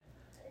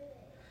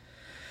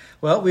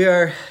Well, we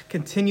are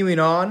continuing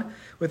on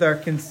with our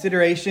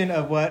consideration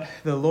of what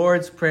the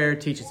Lord's Prayer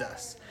teaches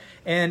us.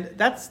 And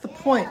that's the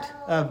point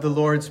of the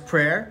Lord's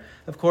Prayer.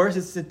 Of course,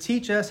 it's to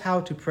teach us how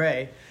to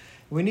pray.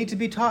 We need to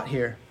be taught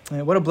here.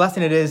 And what a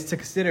blessing it is to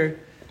consider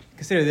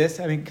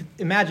this. I mean,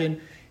 imagine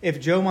if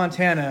Joe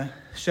Montana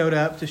showed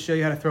up to show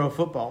you how to throw a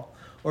football,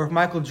 or if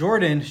Michael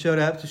Jordan showed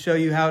up to show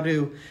you how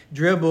to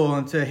dribble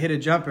and to hit a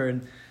jumper.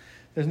 And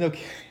there's no...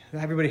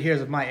 Everybody here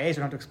is of my age.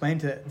 I don't have to explain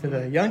to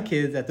the young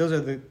kids that those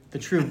are the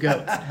true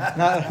GOATs,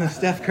 not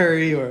Steph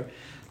Curry or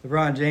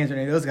LeBron James or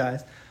any of those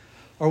guys.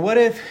 Or what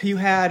if you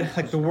had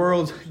like the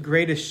world's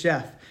greatest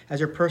chef as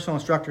your personal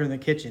instructor in the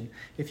kitchen,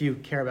 if you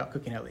care about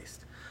cooking at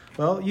least?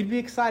 Well, you'd be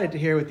excited to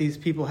hear what these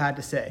people had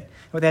to say,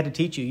 what they had to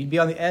teach you. You'd be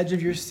on the edge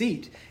of your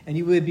seat, and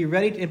you would be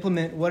ready to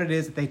implement what it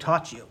is that they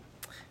taught you.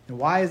 And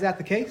why is that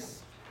the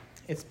case?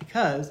 It's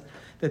because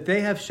that they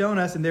have shown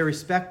us in their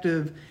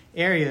respective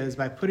areas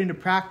by putting to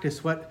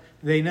practice what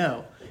they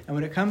know. And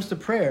when it comes to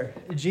prayer,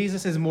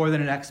 Jesus is more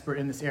than an expert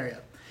in this area.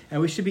 And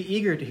we should be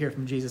eager to hear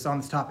from Jesus on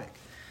this topic.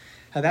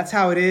 That's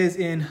how it is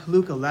in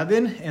Luke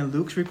 11 and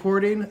Luke's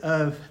recording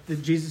of the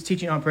Jesus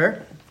teaching on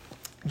prayer.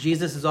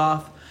 Jesus is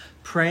off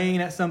praying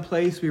at some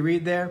place, we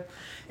read there.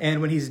 And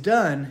when he's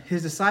done,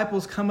 his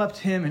disciples come up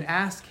to him and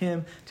ask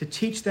him to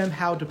teach them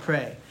how to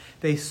pray.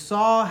 They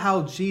saw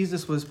how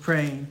Jesus was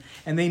praying,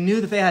 and they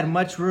knew that they had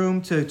much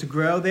room to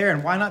grow there,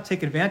 and why not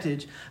take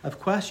advantage of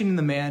questioning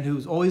the man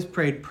who's always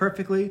prayed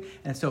perfectly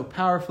and so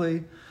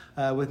powerfully,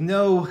 with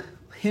no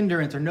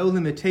hindrance or no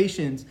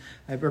limitations,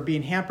 or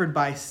being hampered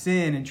by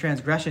sin and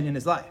transgression in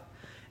his life.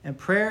 And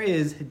prayer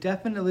is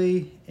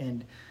definitely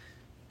and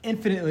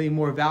infinitely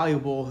more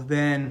valuable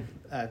than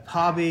a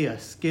hobby, a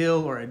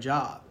skill, or a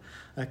job.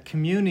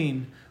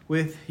 Communing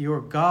with your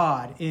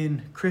God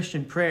in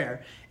Christian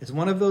prayer is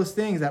one of those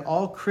things that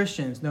all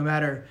Christians, no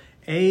matter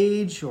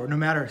age or no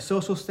matter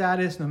social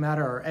status, no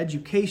matter our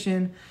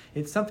education,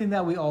 it's something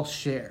that we all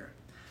share.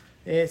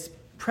 It's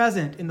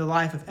present in the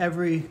life of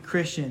every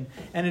Christian,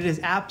 and it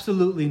is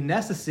absolutely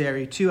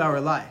necessary to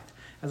our life.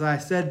 As I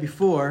said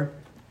before,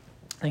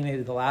 I think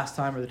maybe the last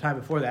time or the time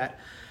before that,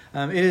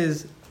 it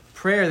is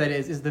prayer that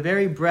is the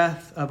very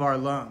breath of our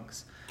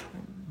lungs.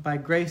 By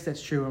grace,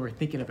 that's true when we're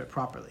thinking of it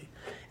properly.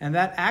 And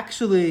that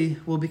actually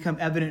will become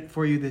evident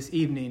for you this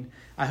evening,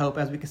 I hope,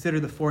 as we consider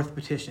the fourth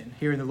petition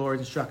here in the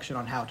Lord's instruction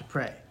on how to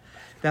pray.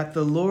 That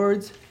the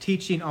Lord's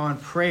teaching on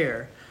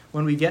prayer,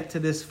 when we get to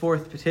this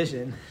fourth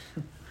petition,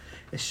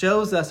 it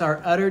shows us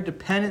our utter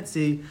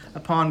dependency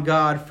upon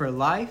God for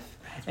life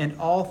and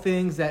all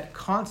things that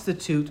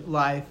constitute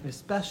life,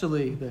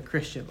 especially the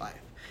Christian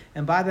life.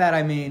 And by that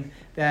I mean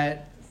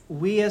that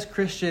we as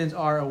Christians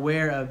are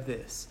aware of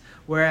this,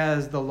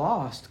 whereas the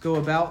lost go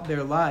about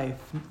their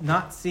life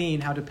not seeing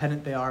how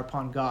dependent they are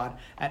upon God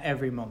at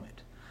every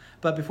moment.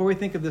 But before we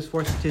think of this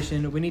fourth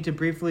petition, we need to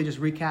briefly just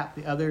recap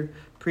the other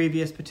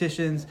previous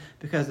petitions,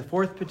 because the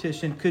fourth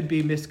petition could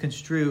be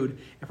misconstrued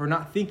if we're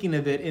not thinking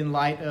of it in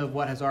light of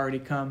what has already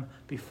come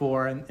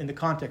before and in the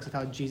context of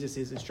how Jesus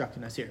is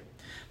instructing us here.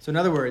 So in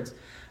other words,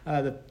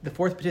 the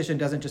fourth petition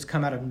doesn't just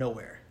come out of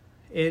nowhere.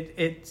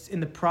 It's in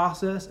the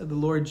process of the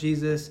Lord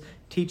Jesus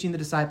teaching the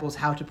disciples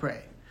how to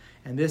pray.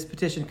 And this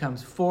petition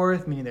comes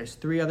fourth, meaning there's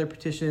three other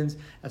petitions,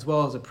 as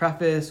well as a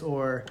preface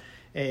or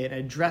an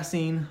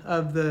addressing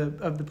of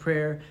the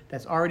prayer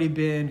that's already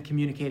been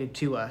communicated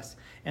to us.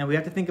 And we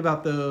have to think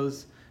about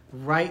those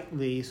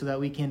rightly so that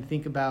we can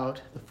think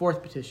about the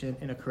fourth petition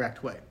in a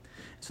correct way.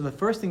 So the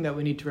first thing that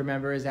we need to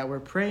remember is that we're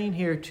praying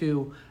here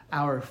to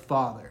our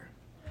Father,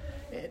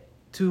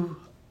 to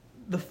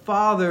the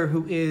Father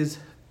who is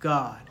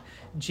God.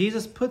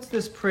 Jesus puts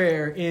this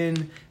prayer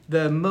in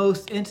the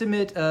most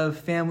intimate of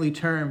family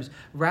terms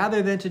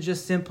rather than to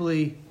just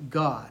simply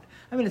God.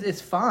 I mean,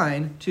 it's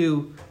fine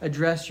to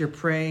address your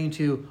praying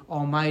to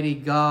Almighty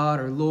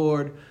God or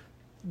Lord.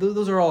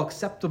 Those are all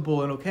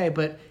acceptable and okay,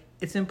 but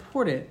it's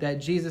important that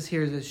Jesus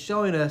here is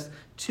showing us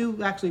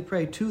to actually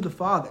pray to the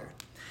Father.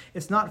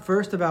 It's not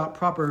first about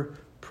proper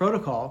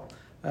protocol.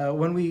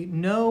 When we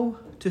know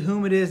to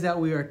whom it is that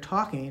we are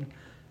talking,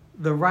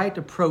 the right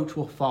approach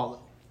will follow.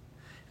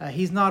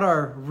 He's not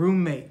our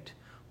roommate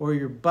or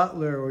your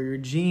butler or your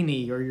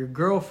genie or your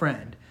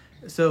girlfriend.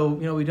 So,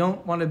 we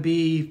don't want to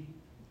be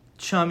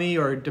chummy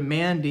or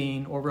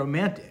demanding or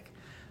romantic.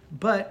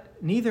 But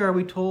neither are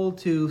we told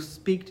to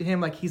speak to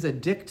him like he's a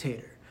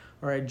dictator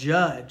or a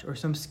judge or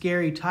some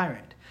scary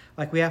tyrant.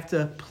 Like we have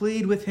to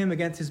plead with him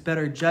against his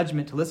better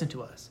judgment to listen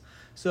to us.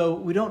 So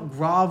we don't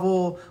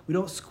grovel, we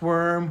don't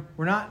squirm.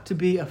 We're not to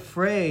be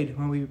afraid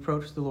when we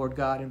approach the Lord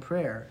God in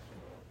prayer,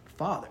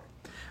 Father.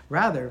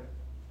 Rather,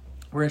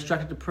 we're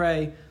instructed to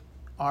pray,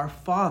 our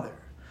Father.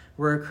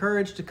 We're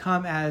encouraged to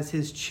come as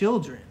his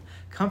children,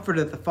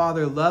 comforted that the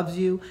Father loves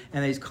you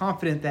and that he's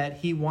confident that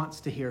he wants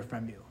to hear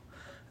from you.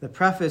 The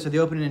preface or the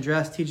opening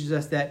address teaches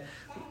us that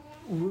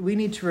we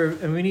need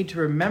to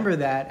remember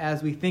that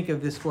as we think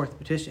of this fourth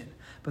petition.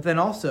 But then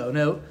also,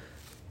 note,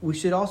 we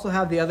should also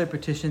have the other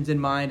petitions in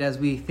mind as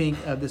we think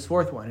of this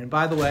fourth one. And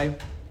by the way,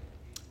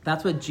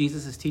 that's what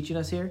Jesus is teaching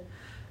us here.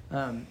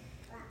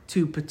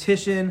 to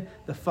petition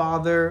the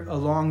Father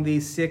along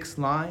these 6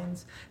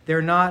 lines.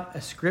 They're not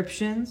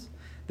ascriptions.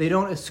 They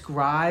don't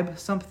ascribe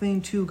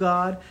something to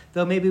God,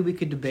 though maybe we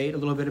could debate a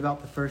little bit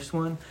about the first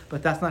one,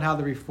 but that's not how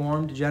the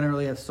Reformed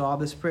generally have saw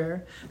this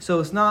prayer. So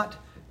it's not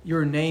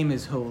your name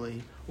is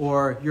holy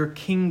or your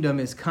kingdom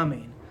is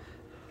coming.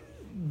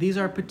 These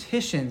are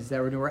petitions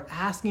that we're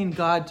asking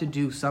God to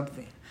do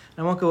something.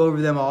 I won't go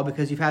over them all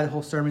because you've had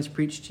whole sermons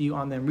preached to you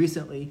on them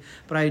recently,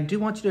 but I do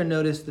want you to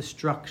notice the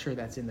structure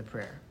that's in the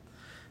prayer.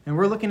 And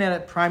we're looking at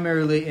it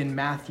primarily in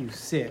Matthew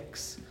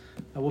 6.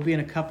 We'll be in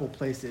a couple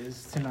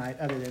places tonight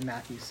other than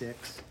Matthew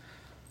 6.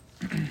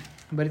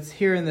 But it's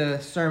here in the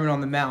Sermon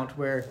on the Mount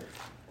where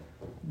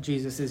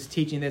Jesus is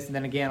teaching this, and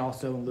then again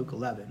also in Luke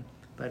 11.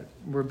 But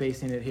we're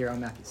basing it here on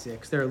Matthew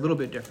 6. They're a little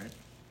bit different.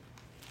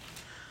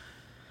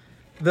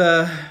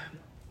 The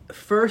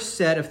first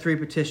set of 3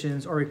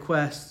 petitions or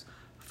requests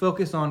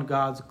focus on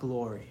God's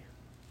glory.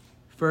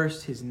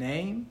 First, his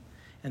name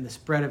and the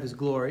spread of his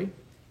glory.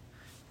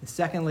 And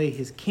secondly,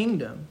 his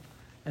kingdom.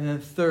 And then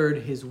third,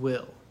 his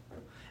will.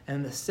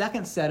 And the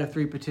second set of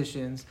 3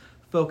 petitions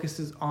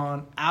focuses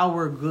on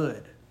our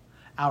good,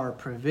 our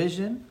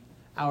provision,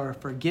 our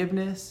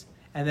forgiveness,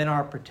 and then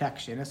our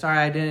protection. And sorry,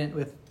 I didn't,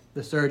 with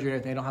the surgery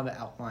and everything, I don't have an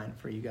outline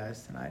for you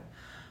guys tonight.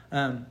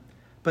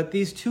 But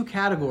these 2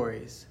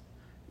 categories,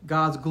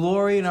 God's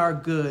glory and our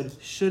good,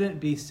 shouldn't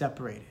be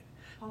separated.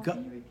 Paul,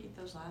 can you repeat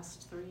those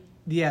last 3?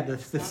 Yeah, the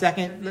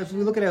second, if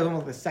we look at it as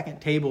almost the second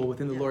table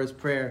within the Lord's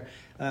Prayer,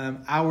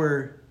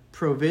 our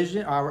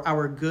provision,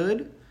 our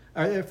good,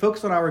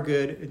 focus on our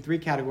good in 3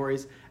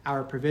 categories: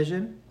 our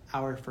provision,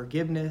 our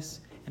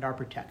forgiveness, and our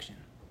protection.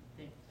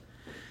 Yeah.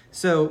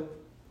 So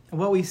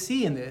what we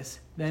see in this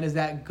then is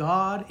that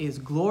God is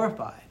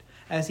glorified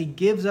as he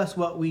gives us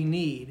what we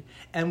need.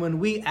 And when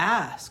we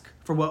ask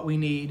for what we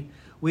need,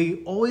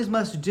 we always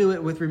must do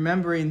it with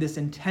remembering this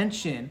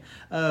intention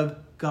of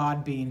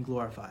God being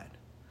glorified.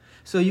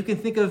 So you can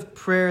think of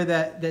prayer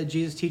that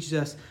Jesus teaches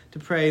us to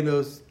pray in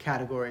those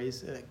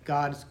categories: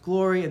 God's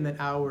glory and then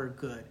our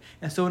good.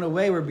 And so in a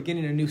way, we're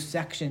beginning a new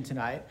section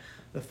tonight.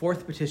 The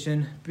 4th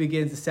petition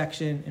begins the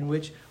section in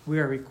which we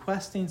are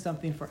requesting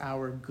something for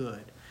our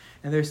good.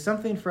 And there's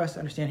something for us to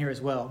understand here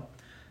as well.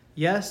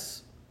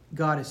 Yes,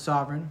 God is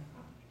sovereign.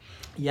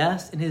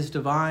 Yes, in his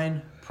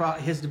divine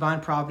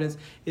providence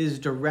is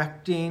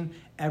directing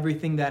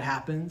everything that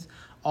happens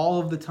all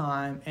of the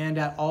time and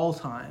at all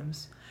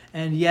times.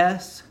 And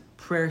yes,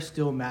 prayer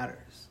still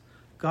matters.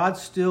 God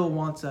still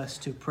wants us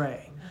to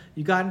pray.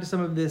 You got into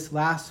some of this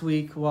last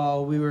week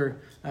while we were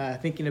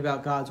thinking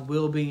about God's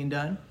will being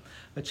done.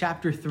 But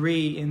chapter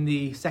 3 in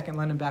the Second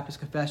London Baptist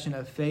Confession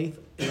of Faith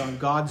is on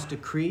God's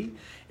decree.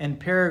 And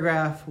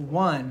paragraph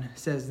 1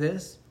 says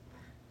this.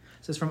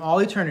 It says, "From all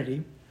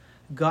eternity,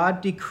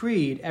 God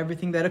decreed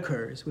everything that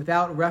occurs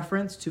without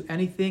reference to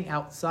anything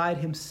outside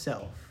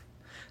himself."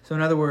 So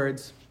in other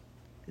words,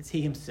 it's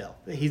he himself.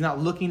 He's not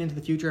looking into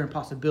the future and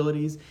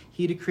possibilities.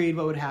 He decreed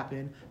what would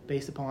happen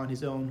based upon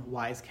his own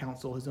wise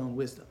counsel, his own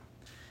wisdom,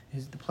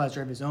 the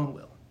pleasure of his own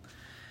will.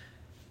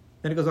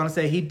 Then it goes on to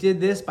say, he did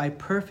this by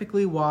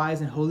perfectly wise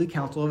and holy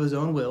counsel of his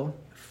own will,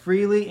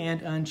 freely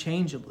and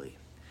unchangeably.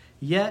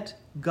 Yet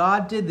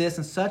God did this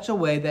in such a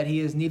way that he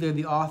is neither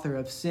the author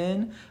of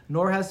sin,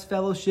 nor has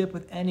fellowship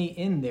with any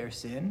in their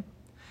sin.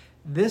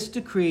 This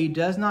decree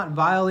does not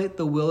violate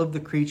the will of the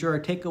creature or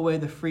take away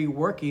the free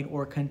working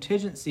or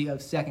contingency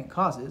of second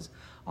causes.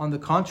 On the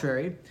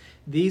contrary,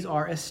 these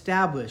are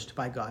established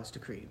by God's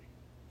decree.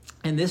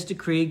 In this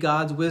decree,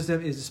 God's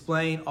wisdom is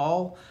displayed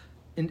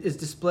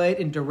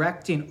in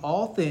directing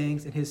all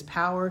things, and his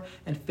power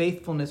and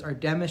faithfulness are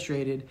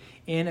demonstrated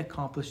in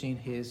accomplishing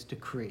his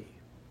decree.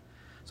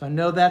 So I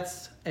know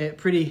that's a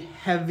pretty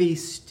heavy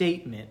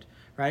statement,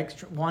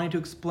 right? Wanting to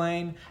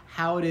explain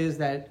how it is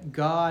that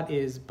God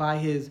is, by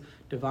his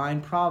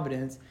divine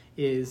providence,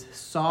 is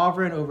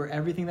sovereign over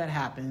everything that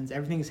happens.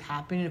 Everything is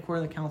happening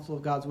according to the counsel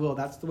of God's will.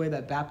 That's the way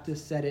that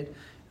Baptists said it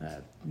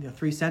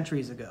 3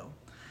 centuries ago.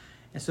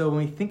 And so when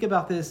we think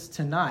about this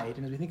tonight,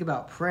 and as we think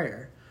about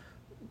prayer,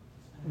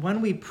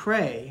 when we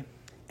pray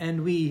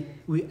and we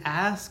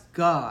ask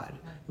God,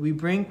 we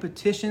bring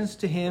petitions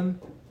to him,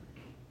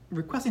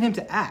 requesting him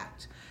to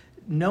act,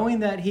 knowing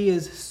that he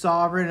is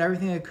sovereign and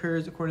everything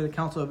occurs according to the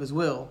counsel of his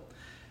will,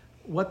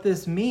 what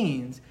this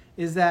means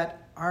is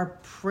that our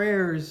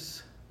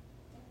prayers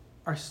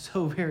are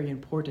so very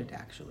important,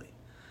 actually.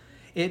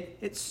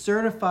 It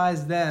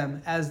certifies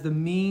them as the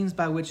means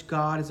by which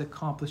God is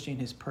accomplishing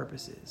his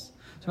purposes.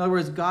 So in other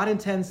words, God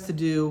intends to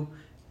do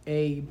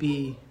A,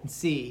 B, and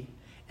C,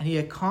 and he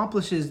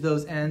accomplishes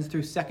those ends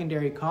through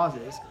secondary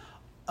causes,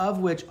 of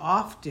which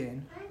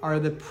often are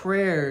the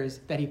prayers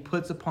that he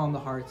puts upon the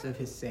hearts of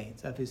his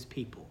saints, of his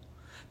people.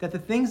 That the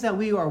things that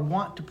we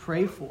want to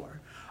pray for,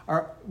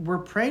 we're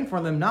praying for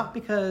them not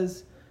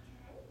because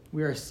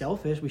we are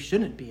selfish. We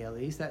shouldn't be, at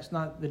least. That's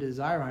not the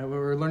desire. Right?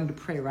 We're learning to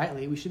pray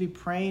rightly. We should be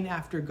praying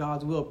after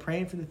God's will,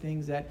 praying for the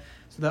things so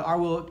that our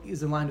will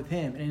is in line with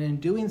him. And in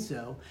doing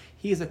so,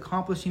 he is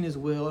accomplishing his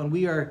will, and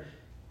we are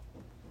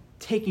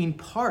taking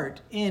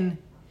part in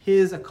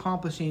his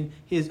accomplishing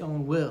his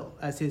own will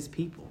as his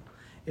people.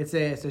 It's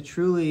a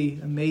truly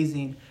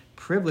amazing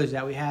privilege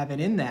that we have.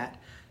 And in that,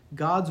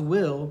 God's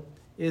will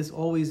is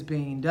always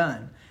being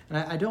done. And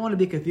I don't want to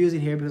be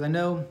confusing here because I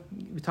know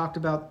you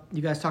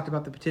guys talked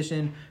about the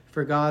petition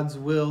for God's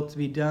will to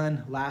be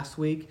done last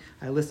week.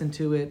 I listened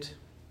to it,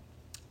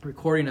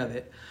 recording of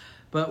it.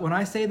 But when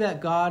I say that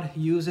God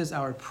uses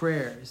our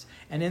prayers,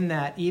 and in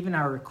that even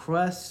our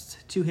requests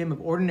to him of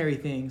ordinary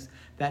things,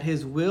 that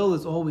his will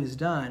is always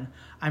done,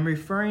 I'm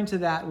referring to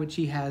that which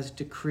he has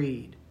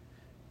decreed,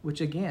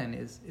 which again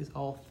is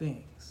all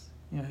things.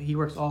 He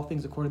works all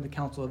things according to the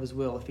counsel of his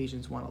will,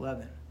 Ephesians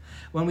 1:11.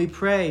 When we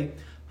pray,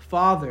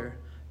 Father,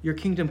 your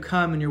kingdom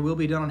come and your will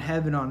be done on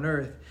heaven and on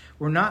earth,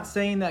 we're not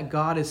saying that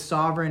God is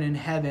sovereign in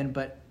heaven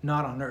but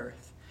not on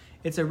earth.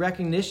 It's a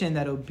recognition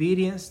that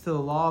obedience to the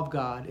law of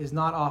God is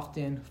not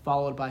often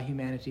followed by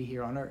humanity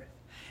here on earth.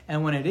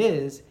 And when it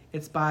is,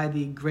 it's by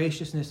the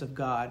graciousness of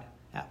God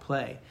at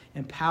play,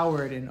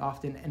 empowered and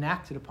often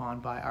enacted upon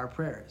by our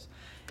prayers.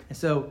 And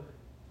so,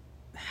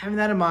 having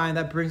that in mind,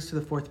 that brings us to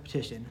the fourth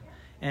petition.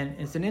 And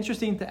it's an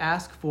interesting to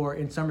ask for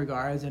in some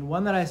regards, and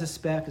one that I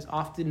suspect is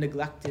often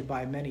neglected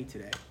by many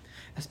today,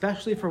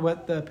 especially for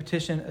what the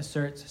petition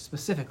asserts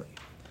specifically.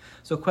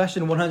 So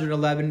question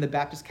 111 in the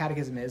Baptist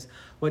Catechism is,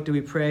 what do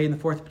we pray in the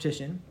fourth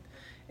petition?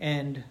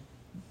 And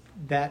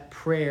that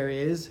prayer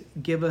is,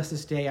 give us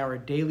this day our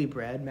daily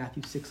bread,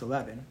 Matthew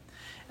 6:11.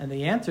 And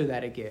the answer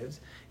that it gives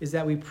is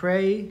that we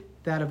pray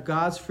that of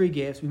God's free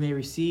gifts we may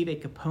receive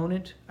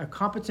a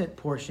competent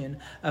portion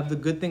of the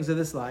good things of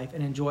this life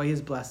and enjoy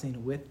his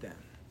blessing with them.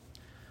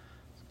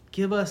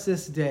 Give us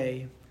this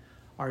day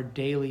our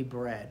daily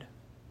bread.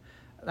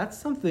 That's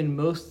something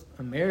most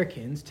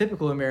Americans,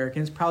 typical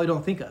Americans, probably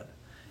don't think of.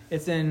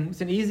 It's an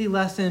easy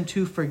lesson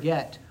to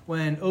forget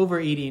when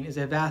overeating is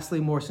a vastly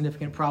more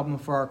significant problem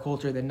for our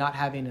culture than not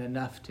having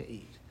enough to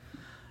eat.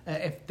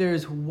 If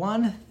there's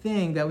one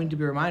thing that we need to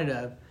be reminded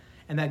of,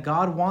 and that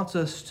God wants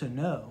us to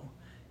know,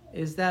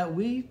 is that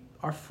we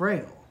are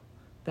frail,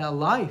 that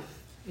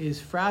life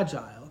is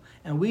fragile,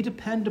 and we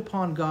depend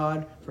upon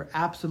God for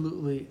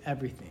absolutely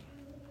everything.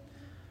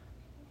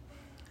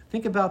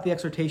 Think about the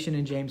exhortation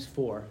in James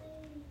 4.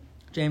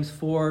 James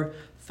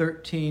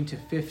 4:13 to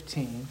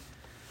 15.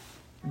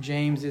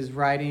 James is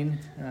writing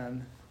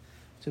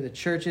to the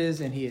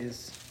churches, and he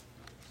is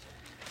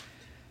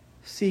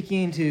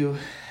seeking to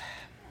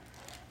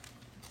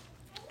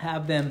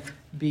have them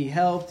be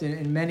helped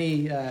in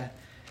many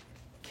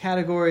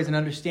categories and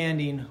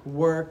understanding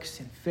works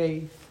and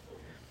faith.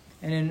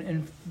 And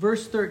in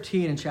verse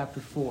 13 in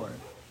chapter 4,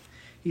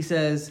 he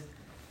says,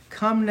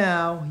 "Come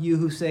now, you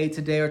who say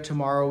today or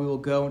tomorrow we will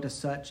go into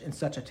such and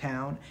such a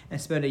town and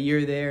spend a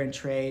year there and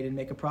trade and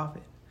make a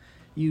profit.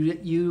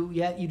 Yet you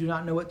do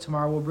not know what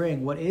tomorrow will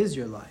bring. What is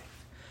your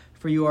life?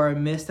 For you are a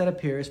mist that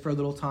appears for a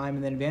little time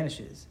and then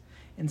vanishes.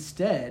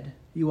 Instead,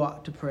 you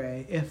ought to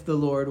pray, if the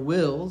Lord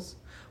wills,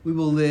 we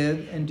will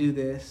live and do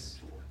this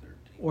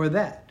or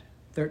that."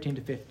 13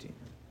 to 15.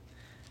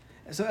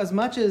 So as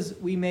much as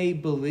we may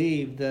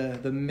believe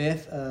the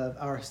myth of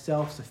our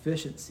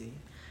self-sufficiency,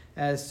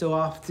 as so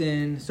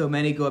often so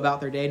many go about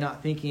their day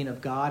not thinking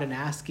of God and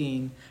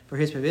asking for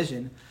his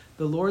provision,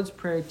 the Lord's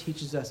Prayer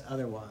teaches us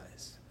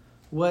otherwise.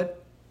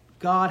 What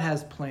God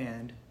has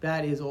planned,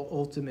 that is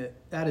ultimate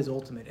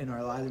in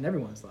our lives, in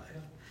everyone's life.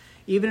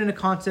 Even in a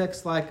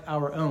context like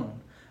our own,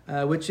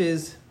 which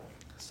is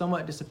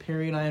somewhat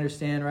disappearing, I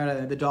understand,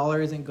 right? The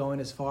dollar isn't going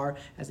as far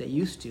as it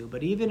used to.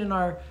 But even in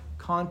our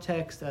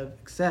context of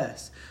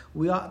excess,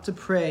 we ought to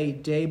pray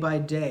day by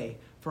day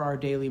for our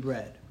daily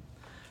bread.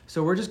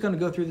 So we're just going to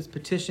go through this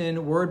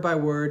petition word by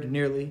word,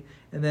 nearly,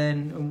 and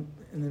then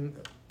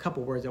a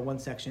couple words in one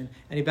section,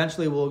 and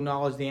eventually we'll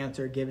acknowledge the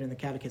answer given in the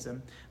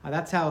Catechism.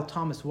 That's how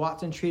Thomas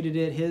Watson treated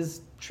it.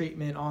 His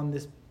treatment on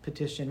this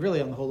petition,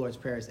 really on the whole Lord's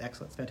Prayer, is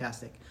excellent. It's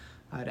fantastic,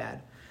 I'd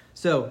add.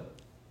 So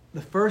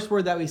the first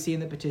word that we see in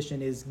the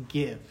petition is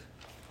give.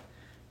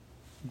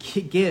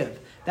 Give.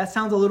 That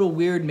sounds a little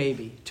weird,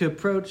 maybe. You're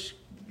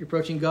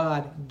approaching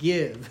God,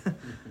 give.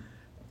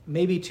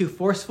 Maybe too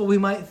forceful, we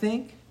might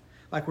think,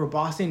 like we're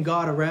bossing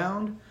God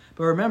around.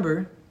 But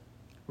remember,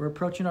 we're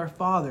approaching our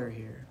Father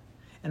here,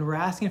 and we're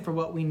asking for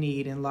what we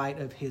need in light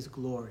of his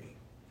glory.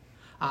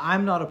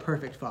 I'm not a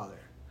perfect father.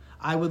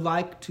 I would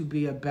like to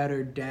be a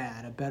better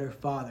dad, a better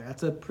father.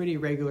 That's a pretty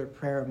regular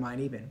prayer of mine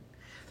even.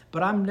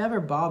 But I'm never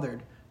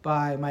bothered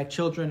by my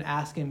children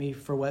asking me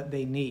for what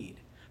they need,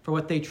 for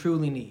what they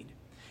truly need.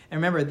 And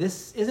remember,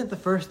 this isn't the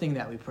first thing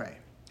that we pray.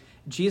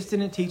 Jesus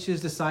didn't teach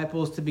his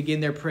disciples to begin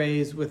their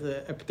prayers with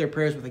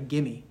a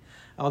gimme,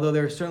 although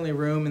there's certainly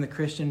room in the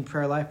Christian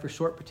prayer life for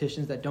short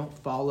petitions that don't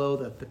follow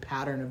the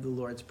pattern of the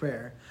Lord's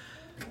Prayer.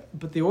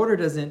 But the order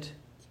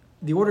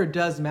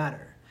does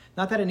matter.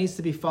 Not that it needs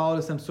to be followed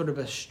in some sort of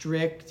a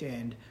strict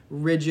and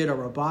rigid or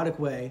robotic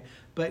way,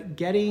 but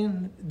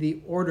getting the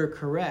order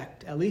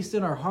correct, at least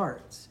in our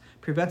hearts,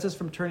 prevents us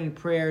from turning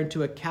prayer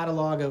into a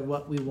catalog of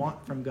what we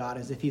want from God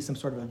as if he's some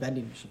sort of a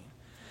vending machine.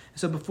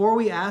 So before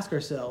we ask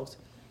ourselves,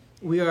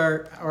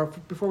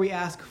 before we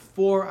ask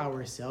for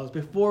ourselves,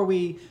 before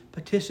we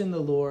petition the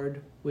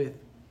Lord with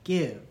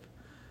give,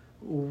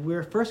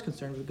 we're first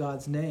concerned with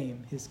God's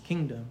name, his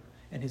kingdom,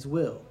 and his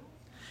will.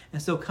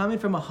 And so coming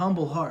from a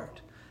humble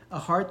heart, a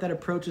heart that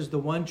approaches the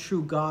one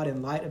true God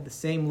in light of the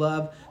same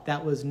love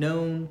that was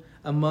known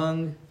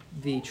among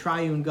the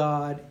triune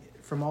God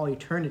from all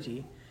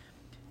eternity,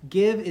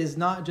 give is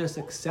not just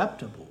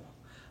acceptable,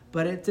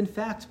 but it's in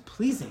fact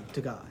pleasing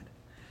to God.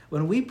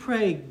 When we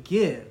pray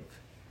give,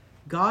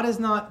 God is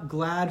not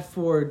glad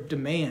for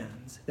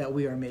demands that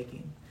we are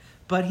making,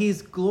 but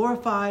he's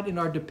glorified in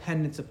our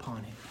dependence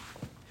upon him.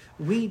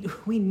 We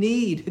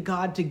need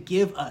God to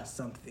give us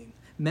something,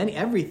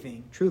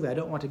 everything. Truly, I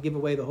don't want to give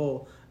away the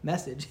whole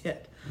message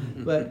yet,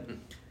 but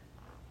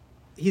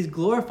he's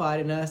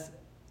glorified in us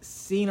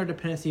seeing our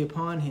dependency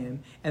upon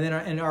him and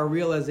then our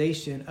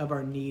realization of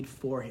our need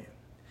for him.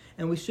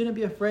 And we shouldn't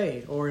be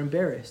afraid or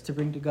embarrassed to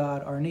bring to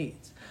God our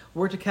needs.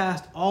 We're to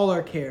cast all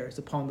our cares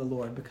upon the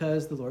Lord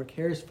because the Lord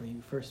cares for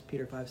you, 1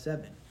 Peter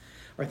 5:7.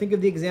 Or think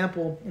of the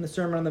example in the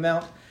Sermon on the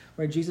Mount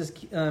where Jesus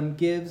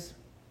gives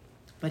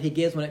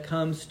when it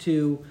comes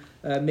to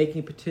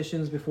making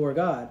petitions before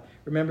God.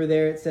 Remember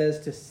there it says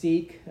to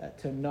seek,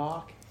 to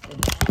knock.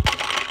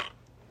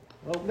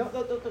 Oh, no.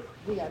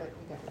 We got it.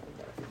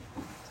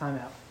 Time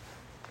out.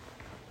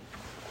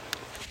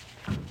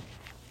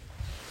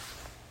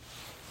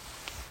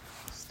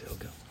 Still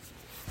go.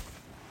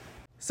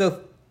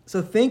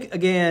 So think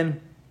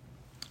again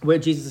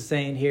what Jesus is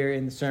saying here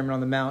in the Sermon on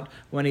the Mount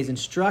when he's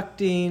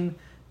instructing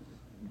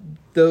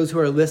those who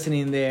are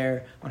listening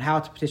there on how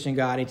to petition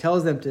God. He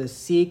tells them to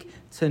seek,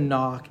 to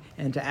knock,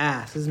 and to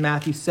ask. This is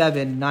Matthew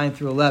 7, 9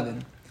 through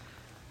 11.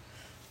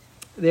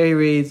 There he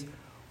reads,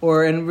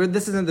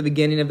 this isn't the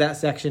beginning of that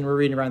section, we're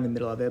reading around the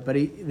middle of it, but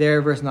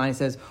there, verse 9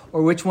 says,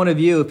 or which one of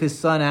you, if his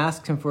son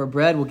asks him for a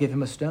bread, will give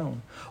him a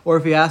stone? Or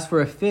if he asks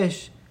for a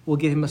fish, will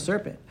give him a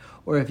serpent?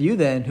 Or if you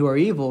then, who are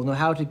evil, know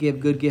how to give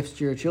good gifts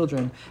to your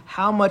children,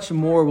 how much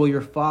more will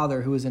your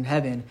Father who is in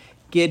heaven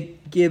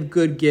give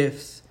good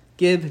gifts,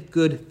 give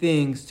good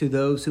things to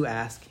those who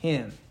ask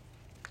him?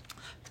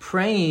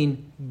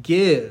 Praying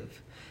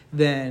give,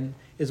 then,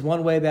 is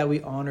one way that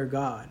we honor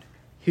God.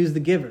 Who's the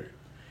giver?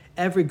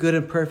 Every good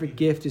and perfect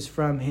gift is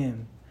from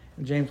him.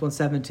 In James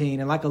 1:17,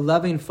 and like a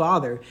loving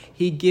father,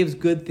 he gives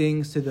good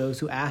things to those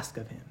who ask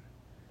of him.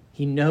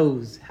 He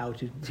knows how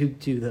to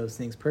do those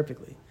things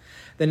perfectly.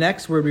 The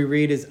next word we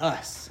read is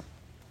us.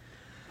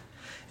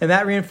 And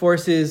that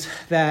reinforces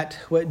that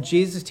what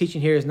Jesus is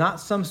teaching here is not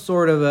some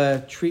sort of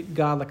a treat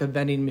God like a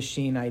vending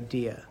machine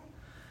idea.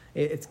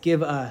 It's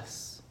give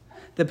us.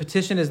 The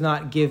petition is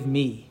not give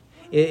me.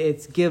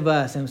 It's give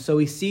us. And so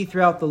we see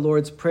throughout the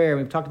Lord's Prayer,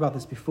 we've talked about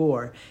this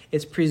before,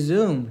 it's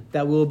presumed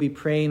that we'll be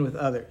praying with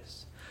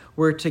others.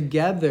 We're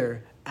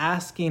together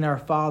asking our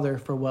Father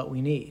for what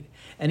we need.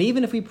 And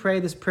even if we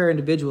pray this prayer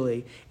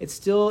individually, it's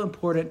still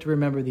important to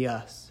remember the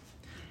us.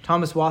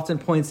 Thomas Watson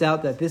points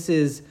out that this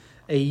is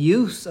a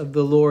use of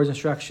the Lord's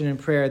instruction in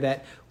prayer,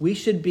 that we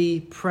should be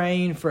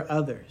praying for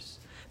others.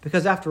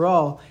 Because after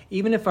all,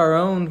 even if our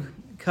own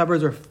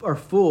cupboards are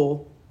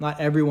full, not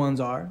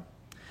everyone's are.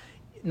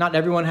 Not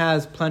everyone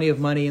has plenty of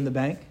money in the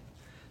bank.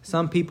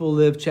 Some people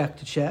live check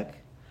to check.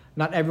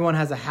 Not everyone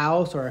has a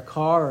house or a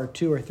car or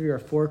 2 or 3 or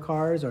 4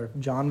 cars, or if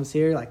John was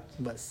here,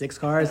 6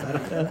 cars, I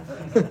don't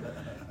know.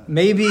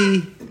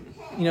 Maybe,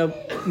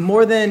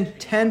 more than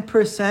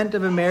 10%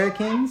 of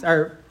Americans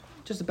are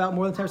just about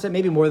more than 10%,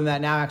 maybe more than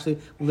that now actually,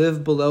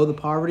 live below the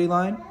poverty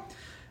line.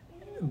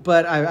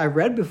 But I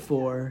read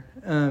before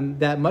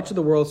that much of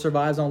the world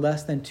survives on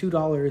less than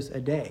 $2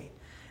 a day.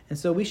 And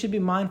so we should be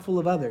mindful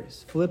of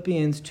others.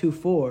 Philippians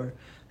 2:4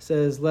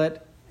 says,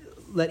 let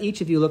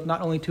each of you look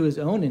not only to his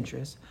own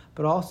interests,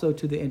 but also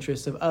to the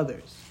interests of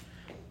others.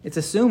 It's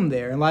assumed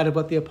there, in light of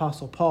what the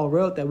Apostle Paul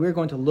wrote, that we're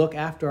going to look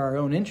after our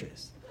own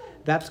interests.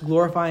 That's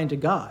glorifying to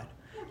God.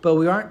 But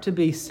we aren't to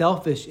be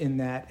selfish in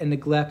that and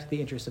neglect the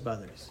interests of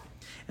others.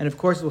 And of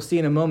course, we'll see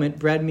in a moment,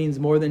 bread means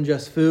more than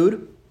just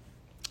food.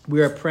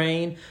 We are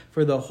praying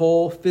for the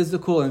whole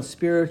physical and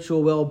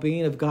spiritual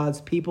well-being of God's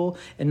people,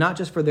 and not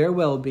just for their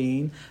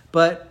well-being,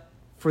 but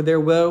for their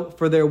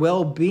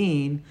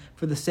well-being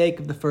for the sake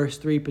of the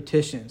first 3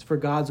 petitions, for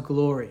God's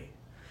glory.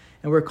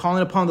 And we're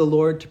calling upon the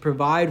Lord to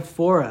provide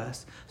for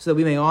us so that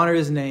we may honor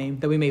his name,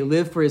 that we may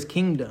live for his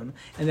kingdom,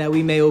 and that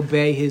we may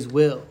obey his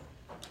will.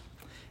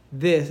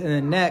 This, and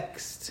then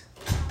next,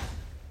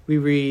 we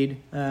read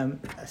a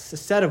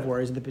set of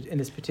words in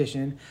this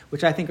petition,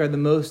 which I think are the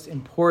most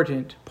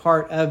important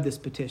part of this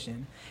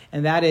petition.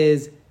 And that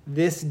is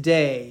this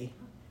day,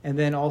 and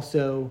then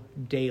also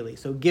daily.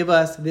 So give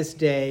us this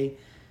day.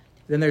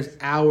 Then there's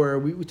hour.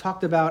 We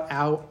talked about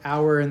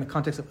hour in the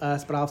context of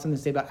us, but I'll have something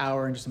to say about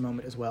hour in just a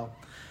moment as well.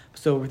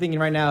 So we're thinking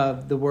right now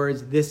of the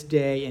words this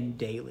day and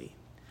daily.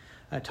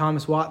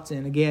 Thomas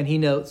Watson, again, he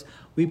notes,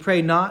 we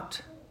pray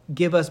not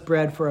give us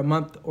bread for a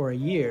month or a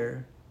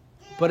year,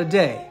 but a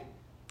day.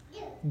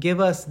 Give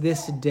us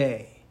this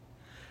day.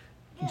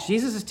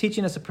 Jesus is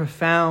teaching us a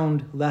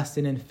profound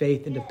lesson in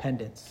faith and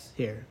dependence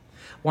here,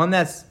 one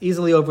that's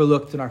easily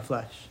overlooked in our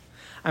flesh.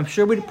 I'm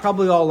sure we'd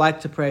probably all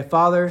like to pray,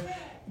 Father,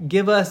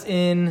 give us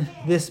in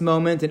this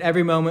moment and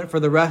every moment for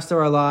the rest of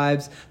our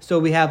lives so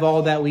we have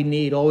all that we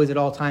need, always at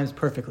all times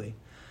perfectly.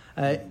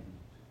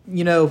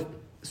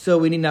 So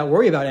we need not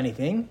worry about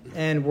anything.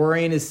 And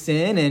worrying is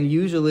sin, and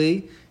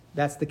usually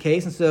that's the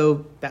case. And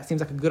so that seems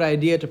like a good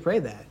idea to pray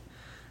that.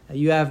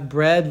 You have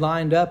bread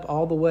lined up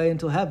all the way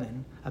until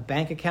heaven, a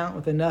bank account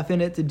with enough in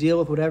it to deal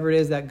with whatever it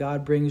is that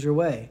God brings your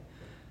way.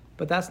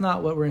 But that's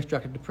not what we're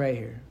instructed to pray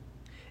here.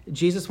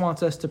 Jesus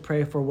wants us to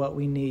pray for what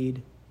we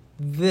need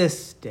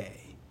this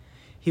day.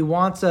 He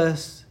wants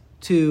us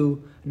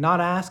to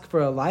not ask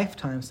for a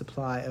lifetime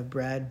supply of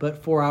bread,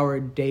 but for our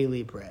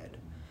daily bread.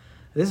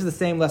 This is the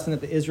same lesson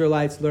that the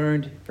Israelites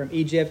learned from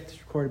Egypt. It's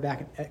recorded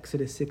back in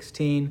Exodus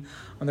 16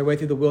 on their way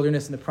through the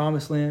wilderness in the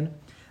Promised Land.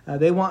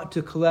 They want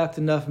to collect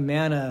enough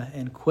manna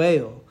and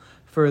quail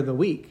for the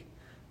week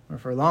or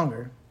for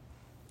longer.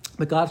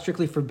 But God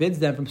strictly forbids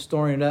them from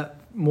storing it up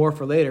more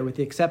for later, with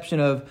the exception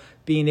of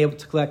being able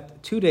to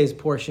collect 2 days'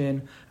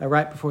 portion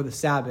right before the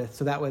Sabbath.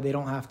 So that way they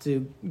don't have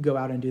to go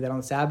out and do that on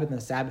the Sabbath, and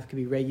the Sabbath can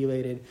be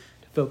regulated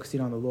to focusing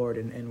on the Lord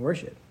and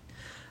worship.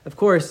 Of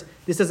course,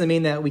 this doesn't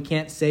mean that we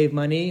can't save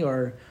money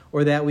or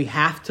that we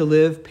have to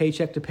live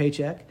paycheck to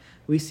paycheck.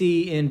 We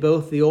see in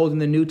both the Old and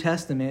the New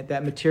Testament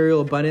that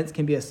material abundance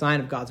can be a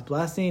sign of God's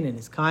blessing and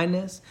his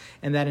kindness,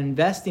 and that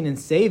investing and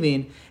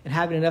saving and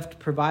having enough to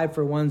provide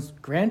for one's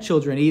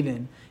grandchildren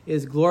even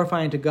is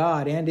glorifying to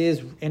God and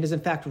is in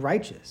fact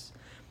righteous.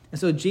 And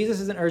so Jesus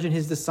isn't urging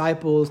his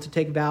disciples to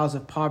take vows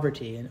of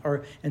poverty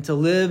and to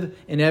live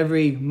in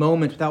every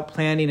moment without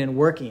planning and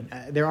working.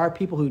 There are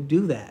people who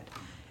do that,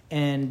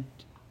 and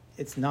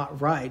it's not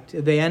right.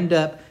 They end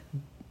up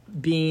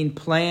being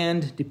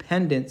planned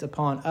dependents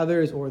upon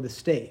others or the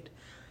state.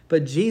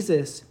 But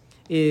Jesus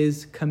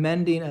is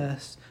commending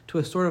us to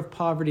a sort of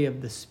poverty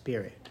of the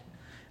spirit,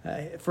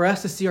 for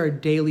us to see our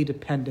daily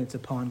dependence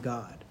upon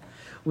God.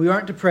 We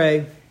aren't to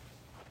pray,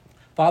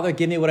 Father,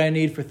 give me what I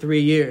need for 3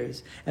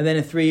 years, and then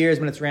in 3 years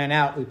when it's ran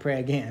out, we pray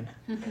again.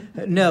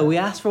 No, we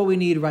ask for what we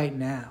need right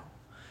now,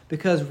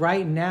 because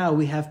right now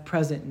we have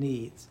present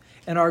needs.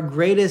 And our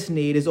greatest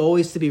need is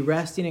always to be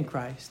resting in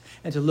Christ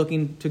and to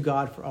looking to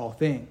God for all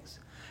things.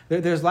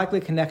 There's likely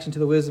a connection to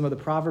the wisdom of the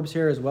Proverbs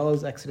here as well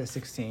as Exodus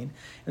 16.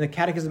 And the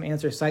Catechism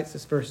Answer cites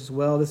this verse as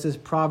well. This is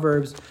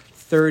Proverbs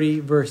 30,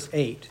 verse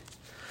 8.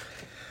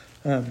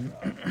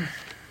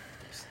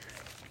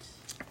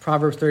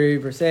 Proverbs 30,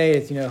 verse 8,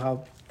 it's,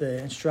 how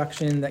the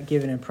instruction that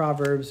given in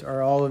Proverbs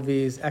are all of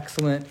these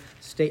excellent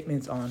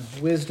statements on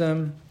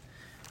wisdom.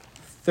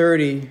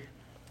 30,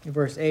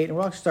 verse 8. And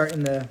we'll actually start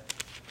in the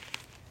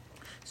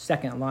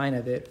second line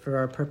of it for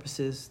our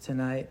purposes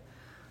tonight.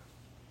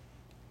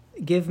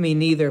 Give me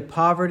neither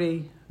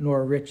poverty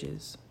nor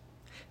riches.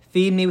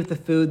 Feed me with the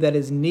food that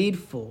is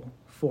needful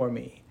for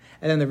me.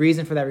 And then the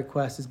reason for that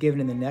request is given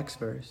in the next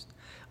verse.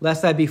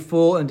 Lest I be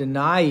full and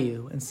deny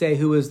you and say,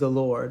 who is the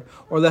Lord?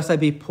 Or lest I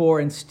be poor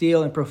and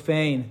steal and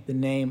profane the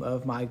name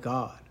of my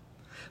God.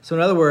 So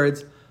in other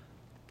words,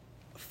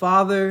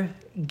 Father,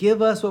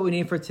 give us what we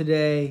need for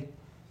today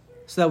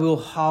so that we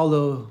will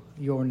hallow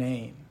your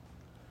name.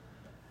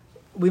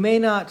 We may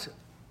not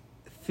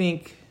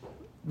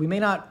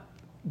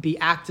be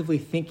actively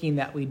thinking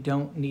that we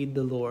don't need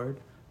the Lord,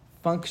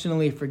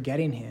 functionally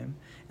forgetting him,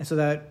 and so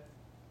that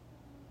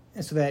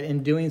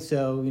in doing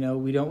so,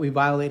 we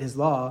violate his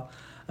law.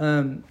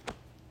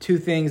 Two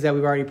things that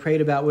we've already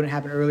prayed about wouldn't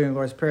happen earlier in the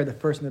Lord's Prayer, the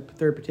first and the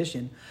third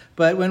petition.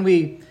 But let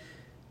me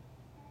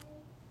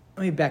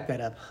back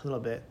that up a little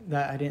bit.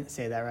 I didn't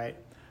say that right.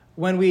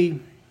 When we're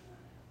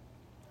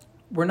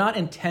not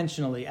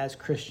intentionally as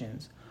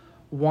Christians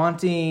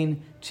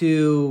wanting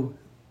to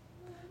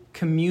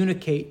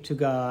communicate to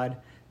God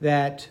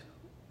that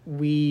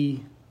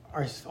we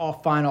are all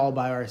fine all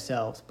by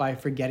ourselves by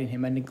forgetting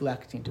him and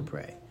neglecting to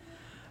pray.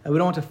 We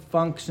don't want to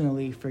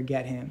functionally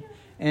forget him.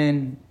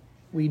 And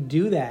we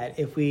do that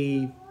if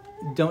we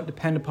don't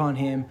depend upon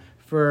him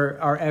for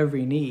our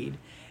every need.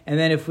 And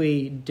then if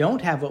we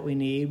don't have what we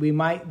need, we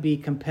might be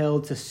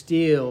compelled to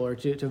steal or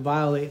to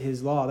violate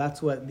his law.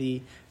 That's what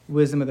the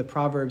wisdom of the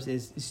Proverbs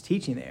is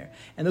teaching there.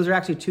 And those are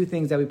actually two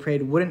things that we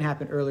prayed wouldn't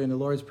happen earlier in the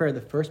Lord's Prayer.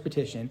 The first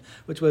petition,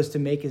 which was to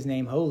make his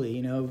name holy.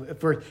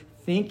 If we're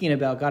thinking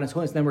about God and his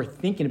holiness, then we're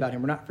thinking about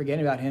him. We're not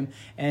forgetting about him.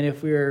 And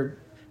if we're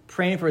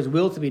praying for his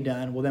will to be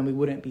done, well, then we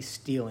wouldn't be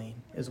stealing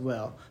as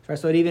well.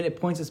 So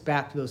it points us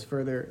back to those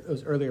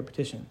earlier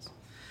petitions.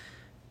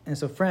 And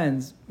so,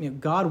 friends,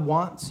 God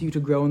wants you to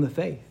grow in the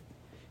faith.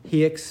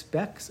 He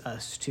expects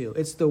us to.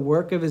 It's the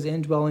work of his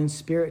indwelling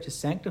spirit to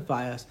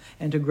sanctify us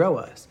and to grow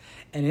us.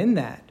 And in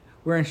that,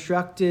 we're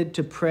instructed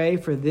to pray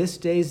for this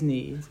day's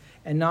needs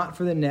and not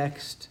for the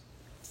next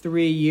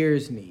 3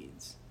 years'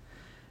 needs.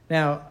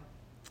 Now,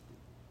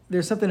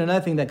 there's another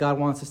thing that God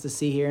wants us to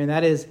see here, and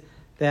that is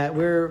that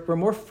we're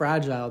more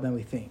fragile than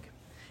we think.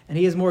 And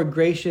he is more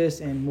gracious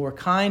and more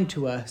kind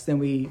to us than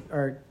we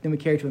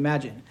care to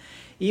imagine.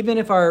 Even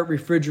if our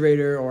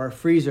refrigerator or our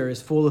freezer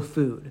is full of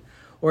food,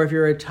 or if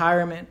your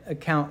retirement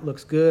account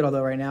looks good,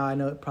 although right now I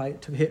know it probably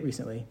took a hit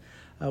recently,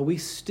 we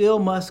still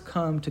must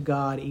come to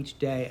God each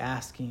day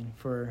asking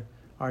for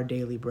our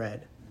daily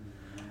bread,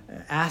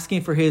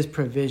 asking for his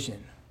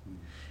provision.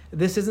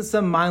 This isn't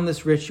some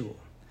mindless ritual.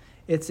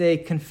 It's a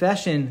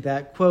confession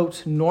that,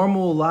 quote,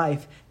 normal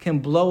life can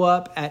blow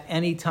up at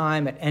any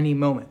time, at any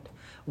moment.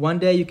 One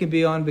day you can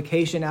be on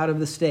vacation out of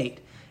the state,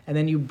 and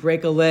then you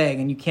break a leg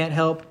and you can't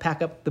help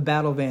pack up the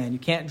battle van. You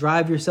can't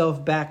drive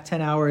yourself back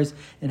 10 hours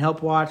and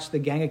help watch the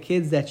gang of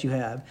kids that you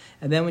have.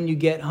 And then when you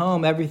get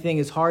home, everything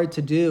is hard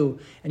to do,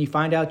 and you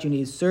find out you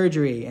need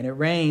surgery, and it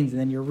rains, and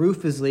then your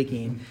roof is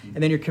leaking,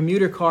 and then your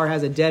commuter car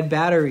has a dead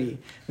battery,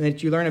 and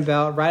that you learn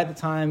about right at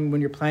the time when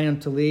you're planning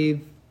to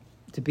leave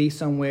to be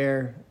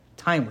somewhere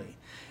timely.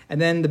 And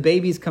then the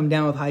babies come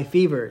down with high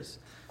fevers,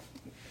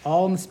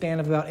 all in the span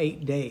of about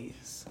 8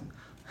 days.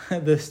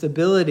 The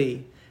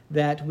stability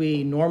that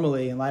we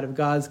normally, in light of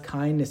God's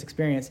kindness,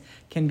 experience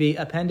can be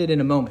upended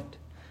in a moment.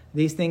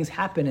 These things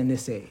happen in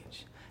this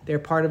age. They're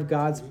part of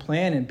God's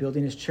plan in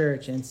building his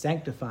church and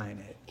sanctifying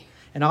it.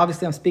 And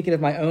obviously I'm speaking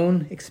of my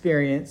own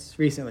experience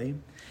recently.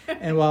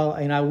 And while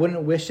I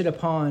wouldn't wish it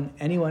upon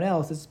anyone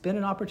else, it's been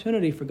an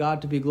opportunity for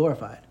God to be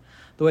glorified.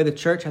 The way the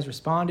church has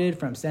responded,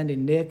 from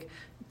sending Nick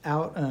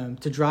out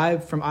to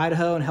drive from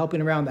Idaho and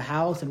helping around the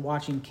house and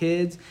watching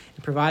kids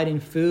and providing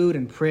food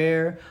and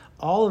prayer,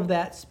 all of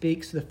that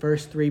speaks to the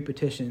first 3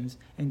 petitions,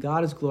 and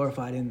God is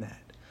glorified in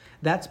that.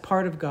 That's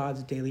part of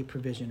God's daily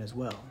provision as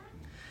well.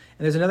 And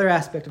there's another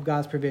aspect of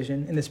God's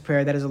provision in this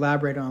prayer that is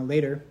elaborated on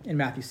later in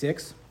Matthew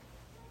 6.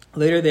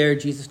 Later there,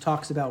 Jesus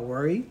talks about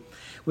worry,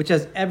 which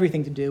has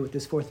everything to do with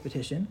this 4th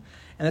petition.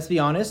 And let's be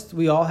honest,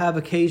 we all have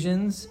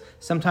occasions,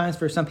 sometimes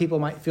for some people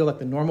might feel like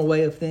the normal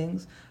way of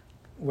things,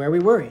 where we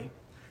worry.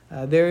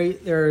 There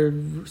are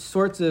these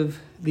sorts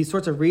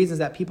of reasons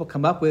that people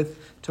come up with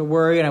to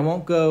worry, and I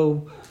won't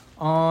go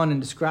on and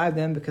describe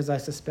them because I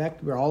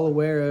suspect we're all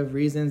aware of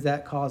reasons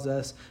that cause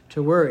us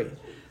to worry.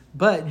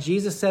 But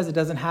Jesus says it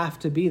doesn't have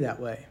to be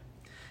that way.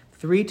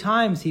 3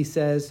 times he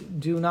says,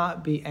 do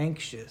not be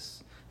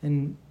anxious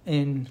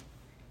in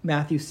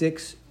Matthew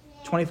 6,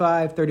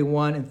 25,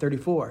 31, and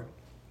 34.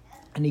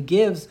 And he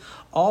gives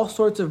all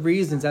sorts of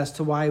reasons as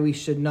to why we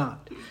should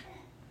not.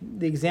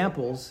 The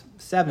examples,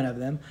 7 of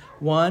them.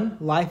 1,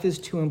 life is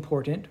too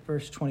important,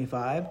 verse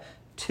 25.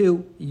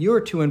 2,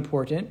 you're too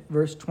important,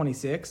 verse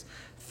 26.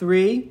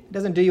 3, it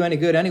doesn't do you any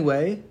good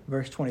anyway,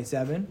 verse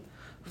 27.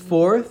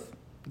 4th,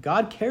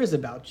 God cares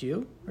about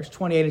you, verse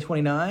 28 and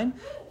 29.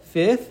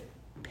 5th,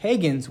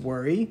 pagans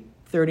worry,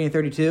 30 and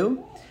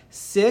 32.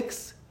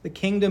 6th, the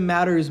kingdom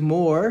matters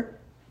more,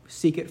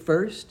 seek it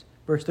first,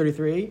 verse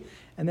 33.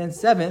 And then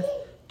 7th,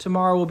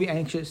 tomorrow will be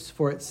anxious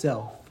for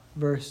itself,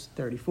 verse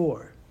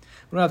 34.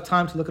 We don't have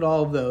time to look at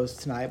all of those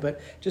tonight,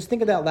 but just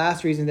think of that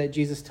last reason that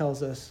Jesus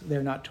tells us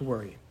they're not to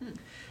worry.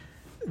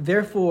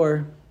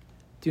 Therefore,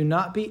 do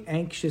not be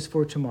anxious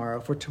for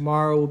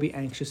tomorrow will be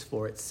anxious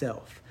for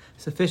itself.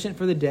 Sufficient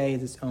for the day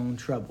is its own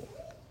trouble.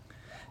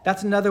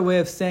 That's another way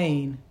of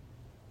saying,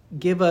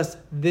 give us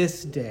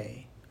this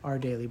day our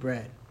daily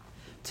bread.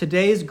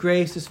 Today's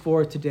grace is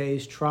for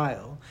today's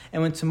trial.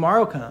 And when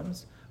tomorrow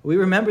comes, we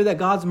remember that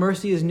God's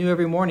mercy is new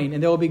every morning,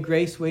 and there will be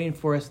grace waiting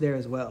for us there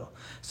as well.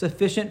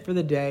 Sufficient for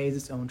the day is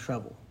its own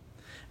trouble.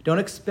 Don't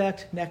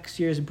expect next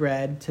year's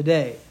bread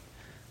today.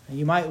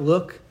 You might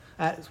look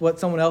at what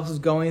someone else is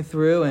going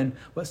through and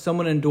what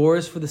someone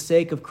endures for the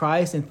sake of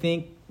Christ and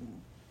think,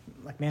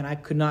 like, man, I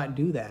could not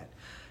do that.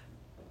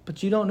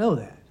 But you don't know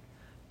that.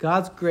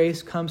 God's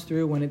grace comes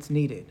through when it's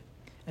needed.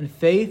 And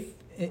faith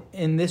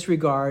in this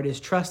regard is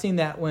trusting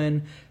that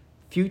when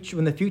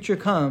the future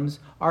comes,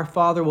 our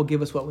Father will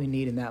give us what we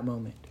need in that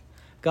moment.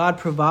 God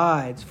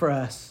provides for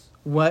us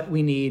what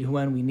we need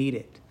when we need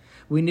it.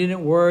 We needn't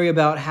worry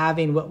about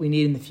having what we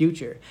need in the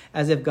future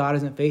as if God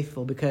isn't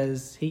faithful,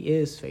 because he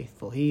is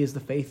faithful. He is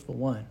the faithful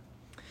one.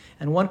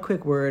 And one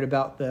quick word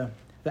about the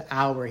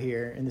hour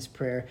here in this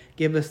prayer.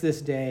 Give us this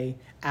day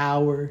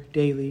our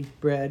daily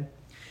bread.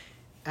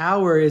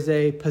 Our is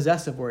a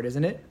possessive word,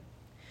 isn't it?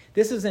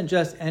 This isn't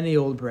just any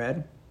old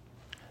bread.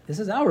 This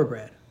is our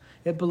bread.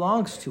 It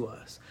belongs to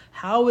us.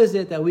 How is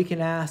it that we can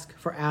ask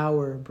for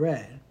our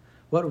bread?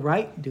 What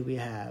right do we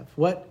have?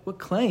 What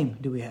claim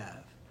do we have?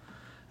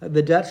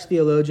 The Dutch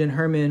theologian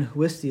Herman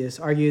Wistius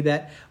argued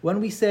that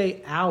when we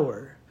say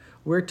our,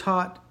 we're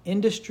taught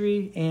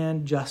industry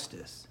and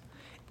justice.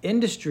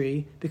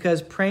 Industry,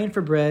 because praying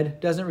for bread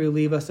doesn't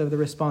relieve us of the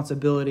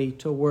responsibility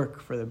to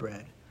work for the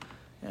bread.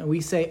 And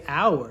we say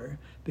our,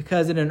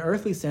 because in an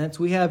earthly sense,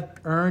 we have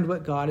earned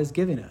what God has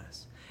given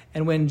us.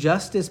 And when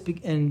justice,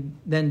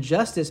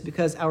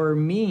 because our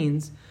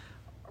means,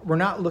 we're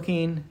not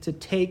looking to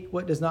take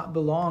what does not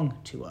belong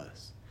to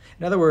us.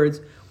 In other words,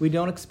 we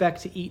don't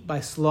expect to eat by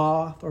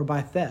sloth or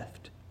by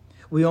theft.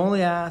 We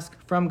only ask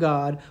from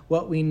God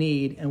what we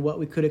need and what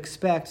we could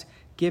expect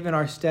given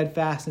our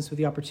steadfastness with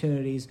the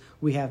opportunities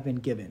we have been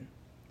given.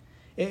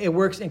 It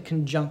works in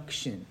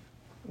conjunction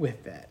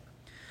with that.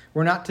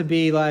 We're not to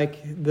be like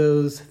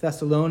those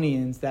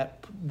Thessalonians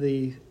that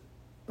the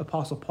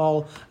Apostle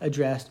Paul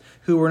addressed,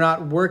 who were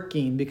not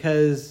working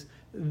because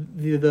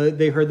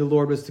they heard the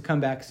Lord was to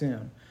come back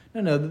soon.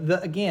 No.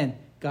 Again,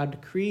 God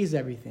decrees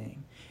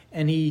everything,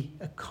 and he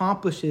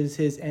accomplishes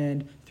his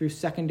end through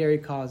secondary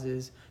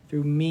causes,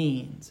 through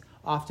means,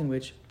 often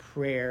which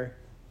prayer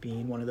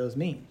being one of those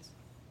means.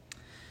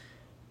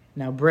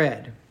 Now,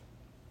 bread.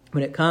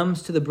 When it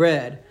comes to the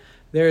bread,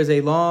 there is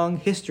a long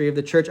history of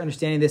the church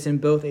understanding this in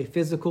both a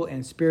physical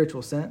and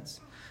spiritual sense.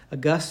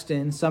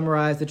 Augustine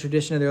summarized the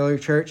tradition of the early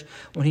church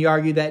when he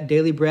argued that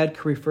daily bread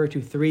could refer to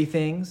three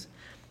things.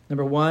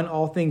 Number one,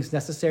 all things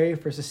necessary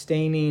for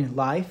sustaining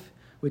life,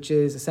 which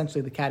is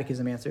essentially the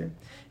catechism answer.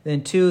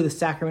 Then two, the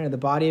sacrament of the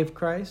body of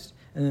Christ.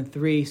 And then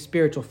three,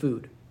 spiritual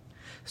food.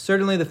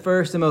 Certainly the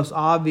first and most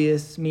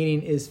obvious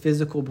meaning is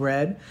physical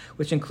bread,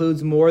 which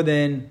includes more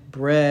than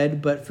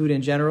bread, but food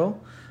in general.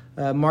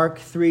 Mark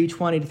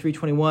 3:20 to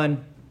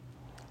 3:21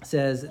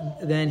 says,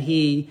 "Then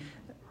he,"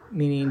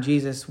 meaning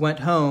Jesus, "went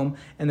home,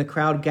 and the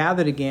crowd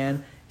gathered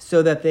again,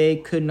 so that they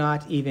could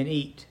not even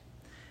eat."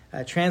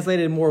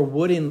 Translated more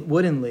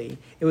woodenly,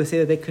 it would say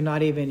that they could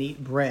not even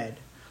eat bread.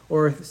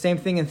 Or same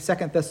thing in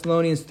 2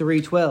 Thessalonians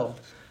 3:12.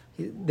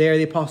 There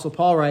the Apostle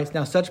Paul writes,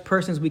 "Now such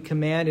persons we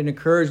command and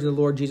encourage in the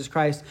Lord Jesus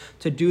Christ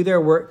to do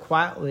their work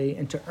quietly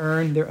and to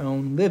earn their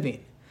own living."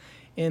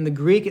 In the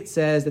Greek, it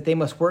says that they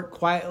must work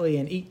quietly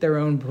and eat their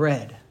own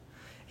bread.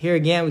 Here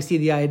again, we see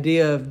the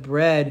idea of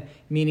bread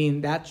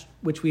meaning that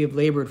which we have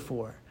labored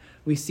for.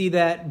 We see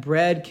that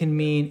bread can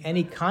mean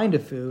any kind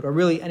of food, or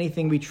really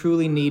anything we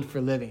truly need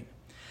for living.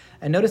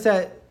 And notice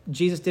that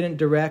Jesus didn't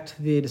direct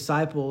the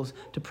disciples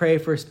to pray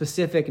for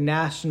specific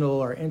national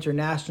or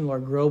international or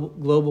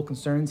global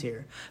concerns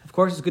here. Of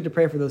course, it's good to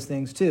pray for those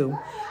things too,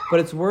 but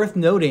it's worth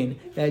noting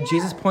that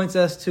Jesus points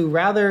us to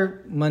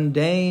rather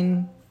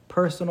mundane,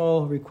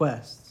 personal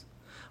requests.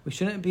 We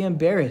shouldn't be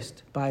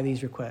embarrassed by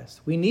these requests.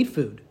 We need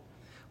food.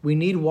 We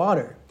need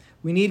water.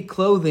 We need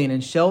clothing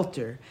and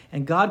shelter.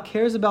 And God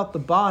cares about the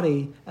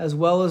body as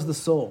well as the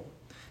soul.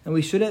 And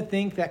we shouldn't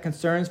think that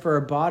concerns for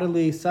our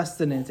bodily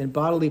sustenance and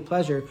bodily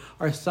pleasure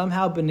are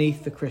somehow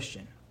beneath the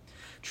Christian.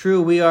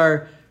 True, we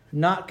are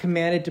not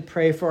commanded to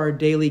pray for our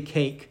daily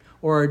cake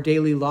or our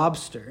daily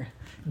lobster.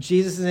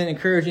 Jesus isn't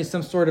encouraging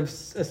some sort of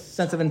a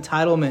sense of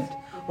entitlement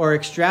or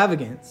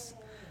extravagance,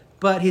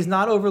 but he's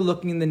not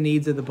overlooking the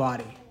needs of the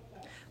body.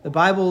 The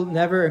Bible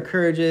never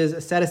encourages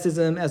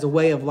asceticism as a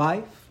way of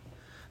life.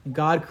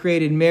 God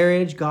created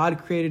marriage.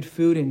 God created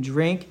food and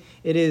drink.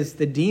 It is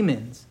the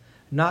demons,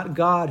 not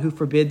God, who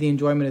forbid the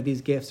enjoyment of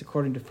these gifts,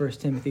 according to 1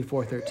 Timothy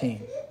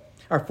 4:13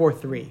 or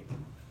 4:3.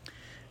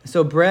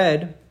 So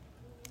bread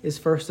is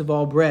first of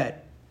all bread,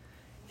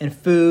 and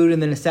food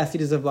and the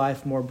necessities of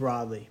life more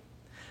broadly.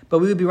 But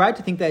we would be right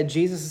to think that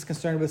Jesus is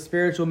concerned with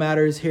spiritual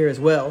matters here as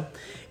well.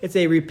 It's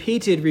a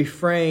repeated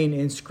refrain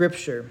in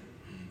Scripture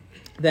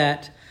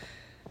that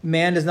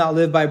man does not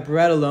live by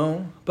bread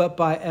alone, but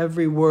by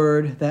every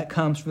word that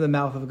comes from the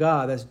mouth of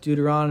God. That's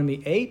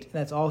Deuteronomy 8.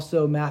 That's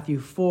also Matthew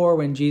 4,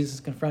 when Jesus is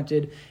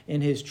confronted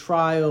in his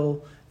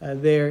trial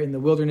there in the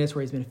wilderness,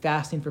 where he's been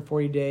fasting for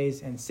 40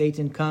 days, and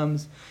Satan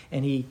comes,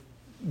 and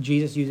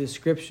Jesus uses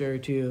Scripture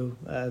to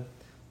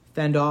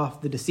fend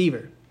off the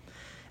deceiver.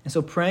 And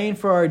so praying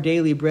for our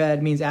daily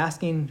bread means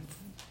asking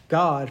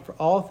God for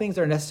all things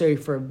that are necessary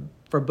for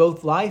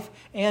both life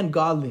and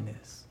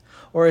godliness.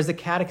 Or as the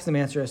Catechism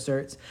answer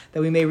asserts,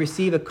 that we may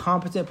receive a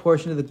competent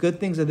portion of the good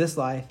things of this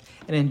life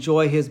and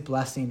enjoy his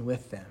blessing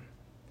with them.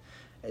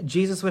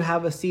 Jesus would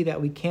have us see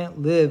that we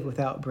can't live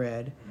without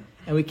bread,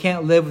 and we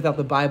can't live without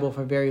the Bible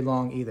for very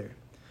long either.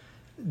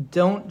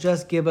 Don't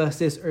just give us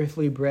this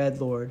earthly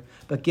bread, Lord,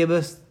 but give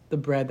us the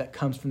bread that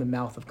comes from the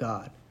mouth of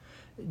God.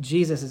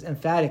 Jesus is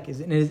emphatic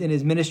in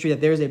his ministry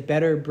that there is a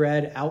better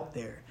bread out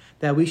there,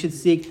 that we should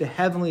seek the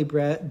heavenly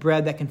bread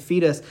that can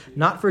feed us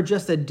not for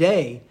just a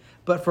day,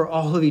 but for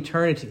all of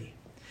eternity.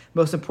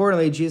 Most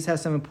importantly, Jesus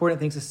has some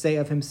important things to say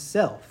of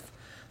himself.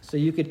 So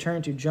you could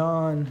turn to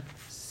John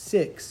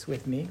 6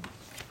 with me.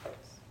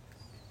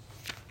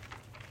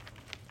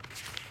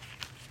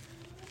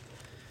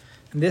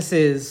 And this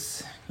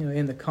is,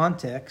 in the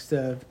context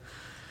of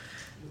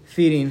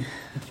feeding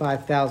the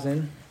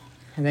 5,000.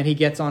 And then he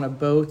gets on a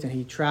boat and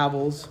he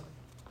travels.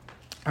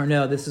 Or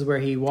no, this is where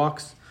he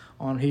walks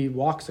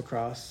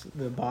across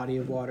the body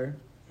of water.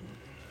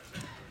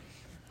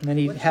 And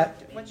then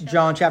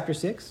John chapter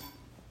 6.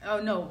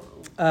 Oh, no.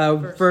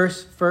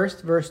 Verse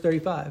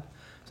 35.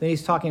 So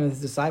he's talking with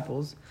his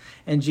disciples.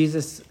 And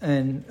Jesus,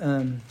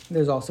 and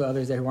there's also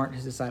others there who aren't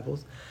his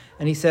disciples.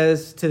 And he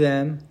says to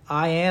them,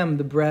 "I am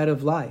the bread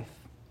of life.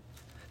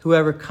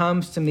 Whoever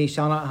comes to me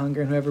shall not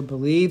hunger, and whoever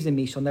believes in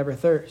me shall never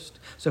thirst."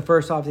 So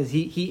first off,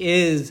 he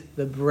is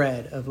the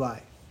bread of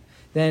life.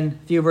 Then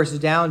a few verses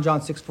down,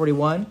 John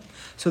 6:41.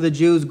 So the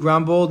Jews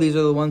grumbled, these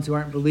are the ones who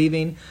aren't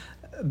believing,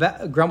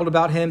 grumbled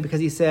about him because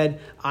he said,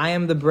 "I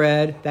am the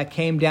bread that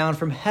came down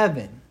from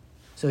heaven."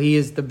 So he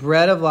is the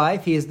bread of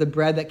life. He is the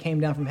bread that came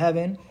down from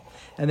heaven.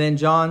 And then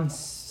John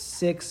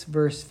 6,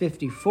 verse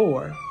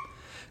 54.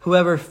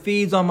 "Whoever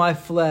feeds on my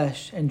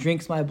flesh and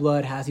drinks my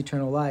blood has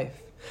eternal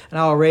life, and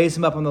I will raise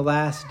him up on the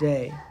last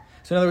day."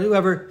 So in other words,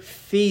 whoever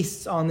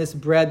feasts on this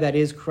bread that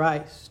is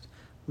Christ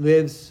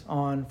lives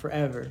on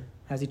forever,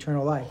 has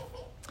eternal life.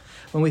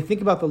 When we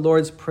think about the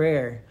Lord's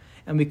Prayer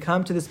and we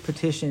come to this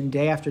petition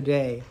day after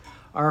day,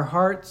 our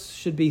hearts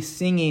should be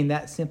singing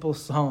that simple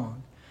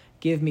song,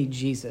 "Give me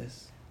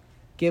Jesus.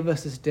 Give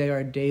us this day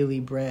our daily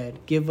bread.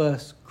 Give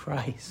us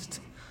Christ."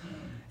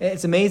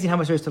 It's amazing how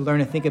much there is to learn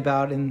and think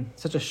about in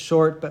such a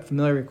short but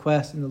familiar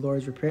request in the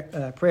Lord's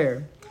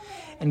Prayer.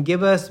 And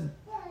give us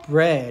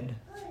bread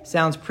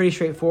sounds pretty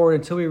straightforward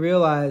until we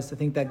realize, I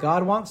think, that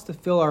God wants to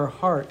fill our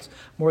hearts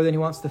more than he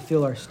wants to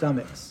fill our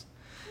stomachs.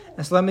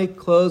 And so let me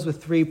close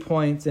with 3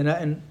 points,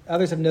 and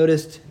others have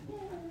noticed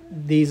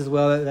these as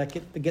well,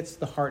 that gets to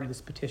the heart of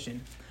this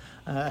petition.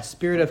 A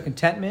spirit of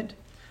contentment,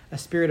 a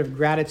spirit of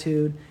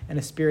gratitude, and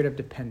a spirit of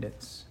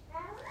dependence.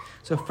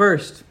 So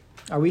first,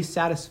 are we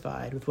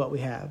satisfied with what we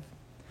have?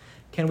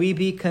 Can we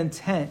be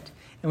content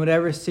in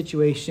whatever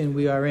situation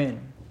we are in?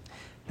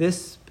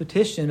 This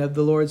petition of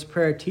the Lord's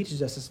Prayer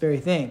teaches us this very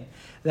thing,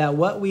 that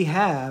what we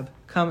have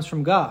comes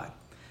from God.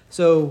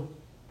 So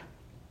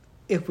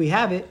if we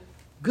have it,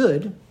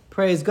 good,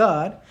 praise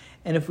God.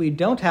 And if we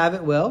don't have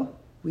it, well,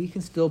 we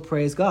can still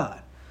praise God.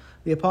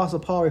 The Apostle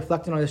Paul,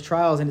 reflecting on his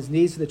trials and his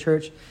needs for the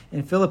church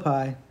in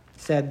Philippi,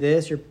 said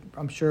this. You're,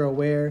 I'm sure,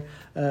 aware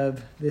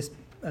of this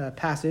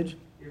passage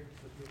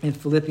in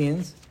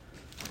Philippians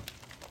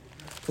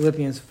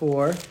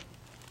 4.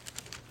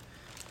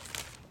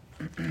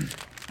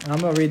 I'm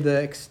going to read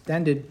the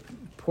extended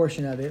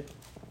portion of it,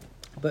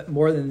 but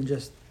more than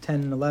just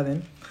 10 and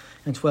 11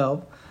 and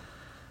 12.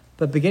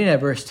 But beginning at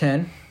verse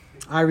 10,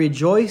 "I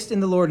rejoiced in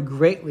the Lord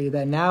greatly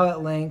that now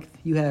at length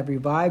you have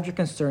revived your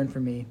concern for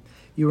me.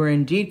 You were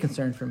indeed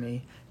concerned for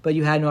me, but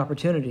you had no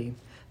opportunity.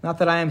 Not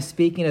that I am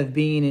speaking of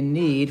being in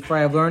need, for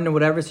I have learned in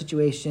whatever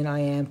situation I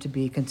am to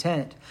be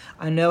content.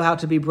 I know how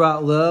to be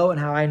brought low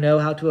and how I know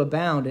how to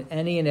abound in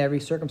any and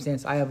every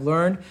circumstance. I have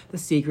learned the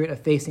secret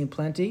of facing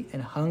plenty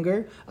and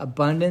hunger,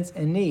 abundance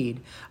and need.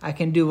 I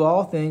can do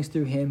all things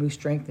through him who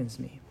strengthens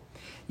me.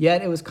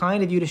 Yet it was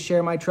kind of you to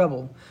share my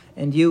trouble.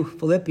 And you,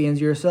 Philippians,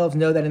 yourselves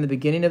know that in the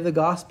beginning of the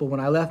gospel, when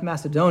I left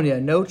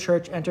Macedonia, no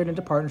church entered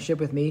into partnership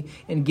with me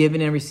in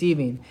giving and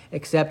receiving,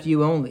 except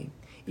you only.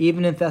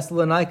 Even in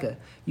Thessalonica,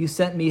 you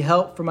sent me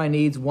help for my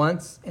needs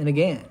once and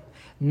again.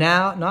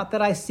 Now, not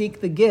that I seek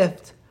the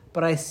gift,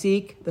 but I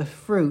seek the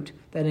fruit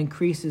that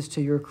increases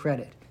to your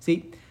credit."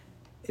 See,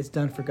 it's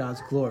done for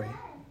God's glory.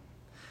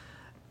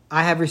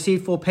 "I have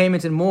received full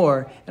payment and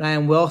more, and I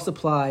am well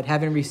supplied,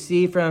 having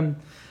received from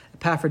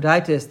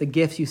Epaphroditus the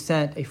gifts you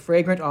sent, a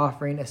fragrant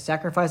offering, a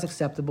sacrifice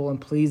acceptable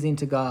and pleasing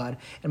to God.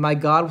 And my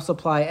God will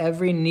supply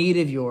every need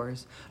of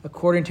yours,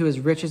 according to his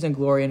riches and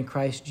glory in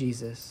Christ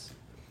Jesus."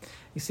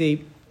 You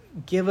see,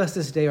 give us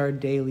this day our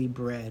daily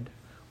bread.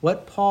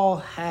 What Paul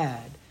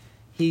had,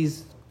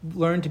 he's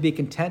learned to be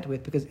content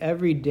with because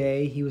every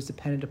day he was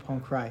dependent upon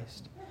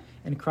Christ.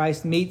 And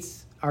Christ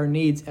meets our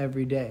needs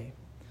every day.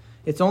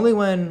 It's only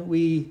when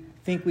we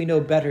think we know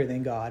better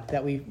than God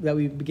that we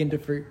begin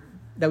to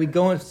that we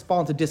go and fall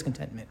into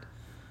discontentment.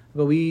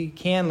 But we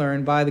can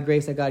learn by the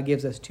grace that God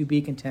gives us to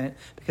be content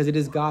because it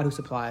is God who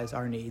supplies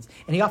our needs.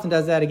 And he often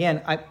does that,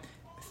 again,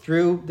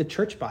 through the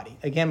church body.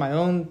 Again,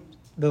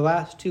 the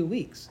last 2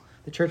 weeks,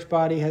 the church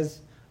body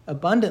has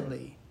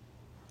abundantly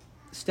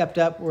stepped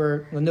up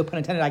where, well, no pun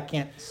intended, I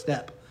can't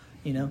step,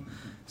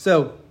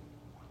 So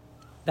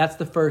that's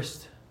the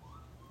first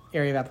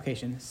area of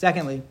application.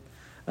 Secondly,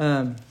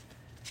 it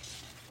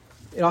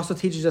also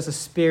teaches us a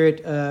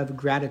spirit of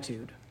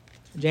gratitude.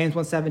 James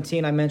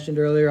 1:17, I mentioned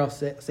earlier, I'll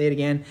say it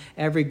again.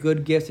 "Every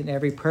good gift and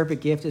every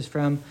perfect gift is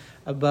from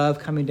above,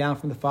 coming down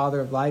from the Father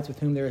of lights, with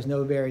whom there is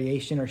no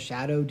variation or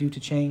shadow due to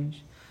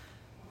change."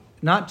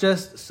 Not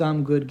just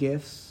some good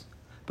gifts,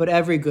 but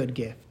every good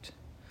gift.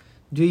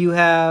 Do you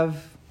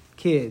have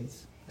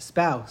kids, a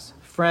spouse,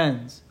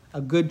 friends, a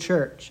good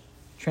church,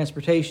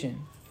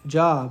 transportation,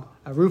 job,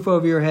 a roof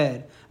over your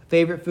head, a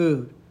favorite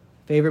food,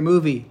 favorite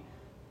movie,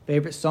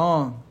 favorite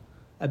song,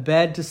 a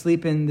bed to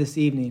sleep in this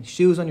evening,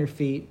 shoes on your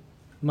feet,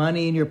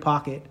 money in your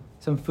pocket,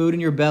 some food in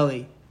your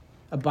belly,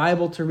 a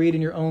Bible to read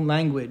in your own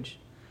language?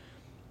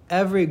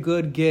 Every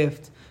good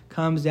gift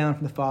comes down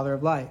from the Father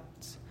of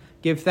lights.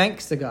 Give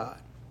thanks to God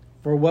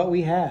for what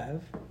we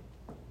have,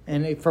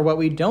 and for what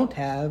we don't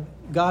have,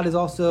 God is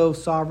also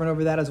sovereign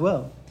over that as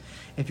well.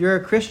 If you're a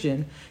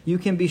Christian, you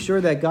can be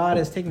sure that God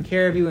has taken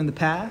care of you in the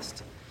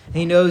past, and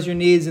he knows your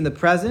needs in the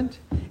present,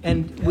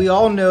 and we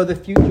all know the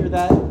future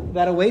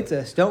that awaits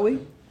us, don't we?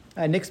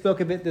 Nick spoke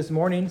of it this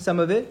morning, some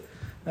of it,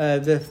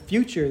 the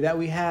future that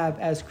we have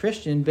as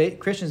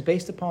Christians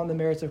based upon the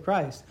merits of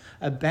Christ,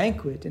 a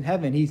banquet in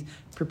heaven. He's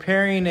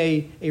preparing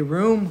a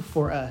room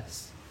for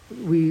us.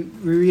 We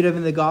read of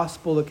in the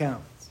gospel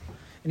accounts,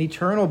 an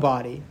eternal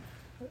body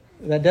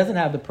that doesn't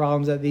have the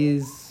problems that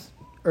these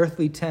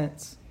earthly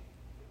tents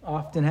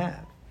often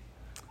have.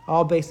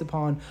 All based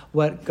upon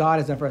what God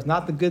has done for us.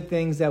 Not the good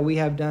things that we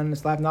have done in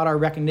this life, not our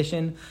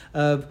recognition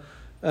of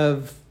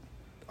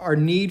our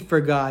need for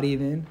God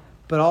even,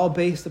 but all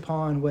based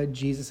upon what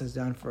Jesus has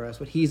done for us,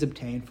 what he's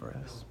obtained for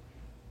us.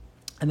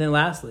 And then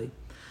lastly,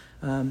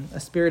 a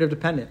spirit of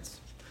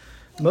dependence.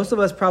 Most of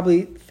us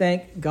probably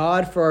thank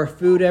God for our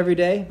food every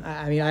day.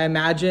 I mean, I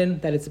imagine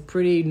that it's a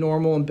pretty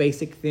normal and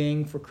basic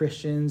thing for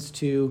Christians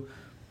to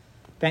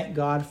thank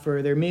God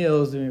for their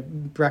meals, their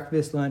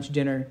breakfast, lunch,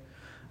 dinner,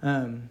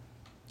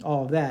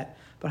 all of that.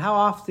 But how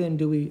often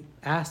do we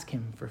ask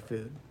him for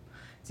food?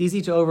 It's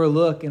easy to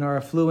overlook in our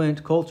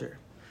affluent culture.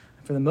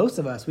 For the most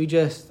of us, we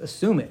just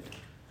assume it.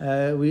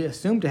 We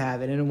assume to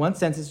have it. And in one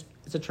sense,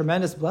 it's a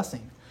tremendous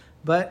blessing.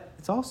 But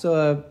it's also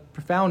a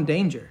profound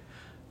danger.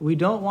 We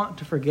don't want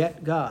to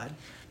forget God.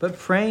 But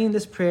praying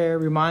this prayer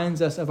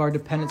reminds us of our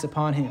dependence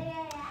upon him.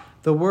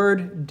 The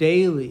word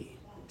daily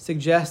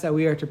suggests that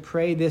we are to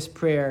pray this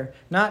prayer,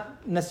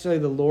 not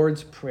necessarily the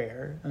Lord's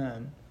Prayer,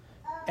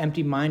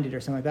 empty-minded or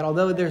something like that,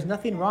 although there's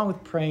nothing wrong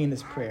with praying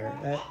this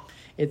prayer.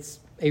 It's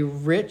a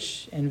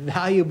rich and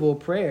valuable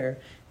prayer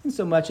in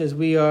so much as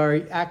we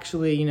are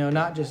actually,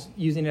 not just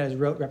using it as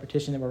rote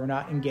repetition where we're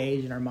not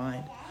engaged in our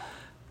mind.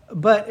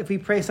 But if we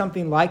pray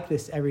something like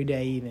this every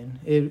day even,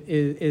 it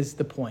is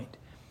the point.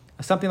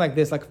 Something like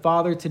this, like,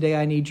 Father, today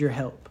I need your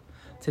help.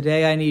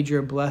 Today I need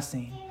your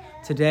blessing.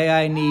 Today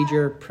I need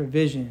your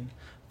provision.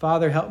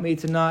 Father, help me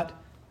to not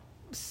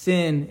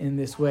sin in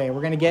this way.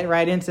 We're going to get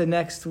right into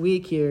next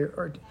week here,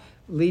 or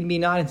lead me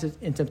not into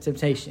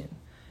temptation.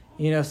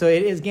 So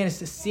it is, again, it's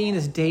just seeing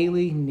this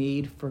daily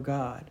need for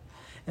God.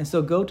 And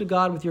so go to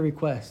God with your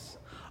requests.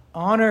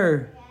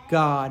 Honor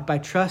God by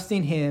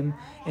trusting him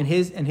and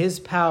his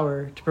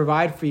power to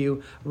provide for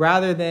you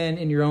rather than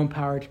in your own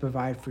power to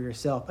provide for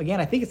yourself.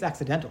 Again, I think it's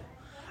accidental.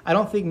 I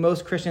don't think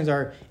most Christians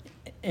are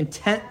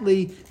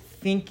intently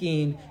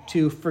thinking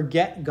to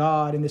forget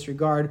God in this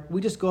regard.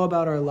 We just go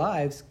about our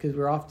lives because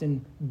we're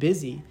often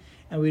busy,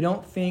 and we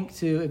don't think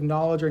to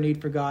acknowledge our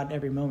need for God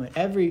every moment.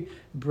 Every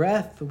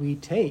breath we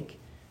take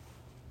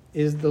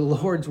is the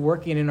Lord's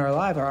working in our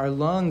life, our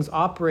lungs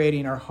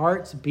operating, our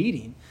hearts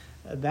beating.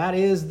 That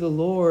is the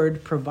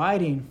Lord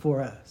providing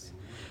for us.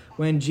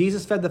 When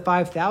Jesus fed the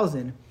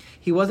 5,000,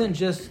 he wasn't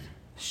just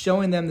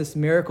showing them this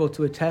miracle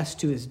to attest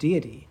to his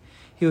deity.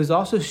 He was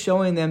also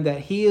showing them that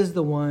he is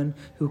the one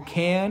who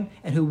can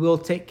and who will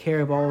take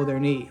care of all of their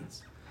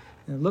needs.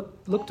 And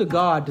look to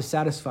God to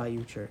satisfy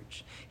you,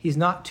 church. He's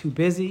not too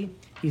busy.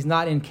 He's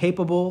not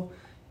incapable.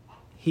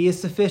 He is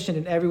sufficient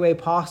in every way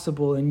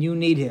possible, and you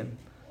need him.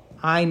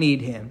 I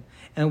need him.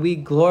 And we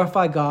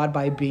glorify God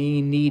by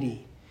being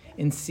needy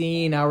and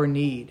seeing our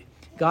need.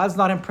 God's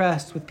not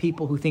impressed with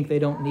people who think they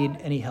don't need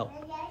any help.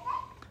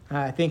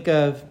 I think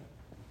of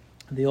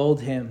the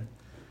old hymn.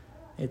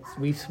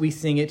 We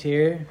sing it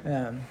here,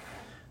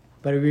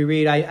 but we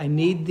read, I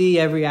need thee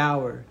every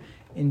hour.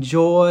 In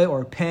joy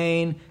or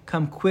pain,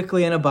 come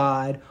quickly and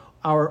abide,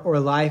 or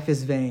life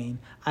is vain.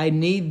 I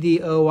need thee,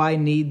 oh, I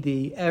need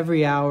thee.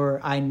 Every hour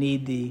I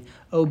need thee.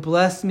 Oh,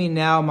 bless me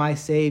now, my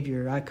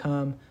Savior. I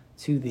come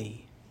to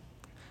thee.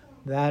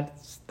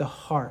 That's the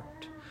heart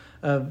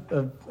of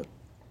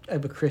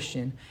a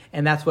Christian.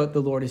 And that's what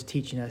the Lord is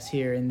teaching us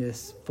here in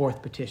this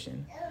fourth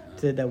petition,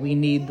 that we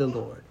need the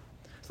Lord.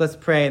 So let's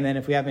pray, and then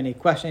if we have any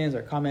questions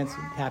or comments,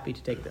 I'm happy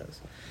to take those.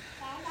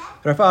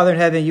 But our Father in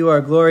heaven, you are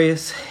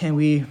glorious, and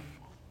we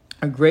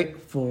are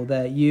grateful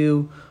that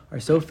you are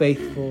so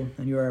faithful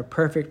and you are a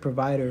perfect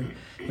provider.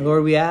 And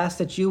Lord, we ask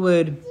that you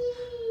would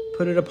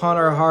put it upon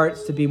our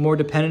hearts to be more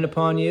dependent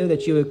upon you,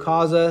 that you would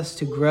cause us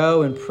to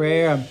grow in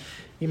prayer. I'm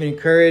even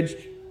encouraged,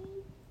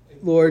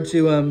 Lord,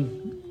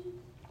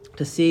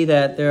 to see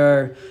that there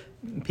are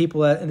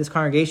people in this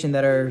congregation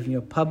that are,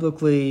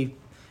 publicly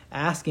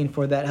asking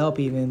for that help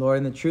even, Lord.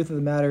 And the truth of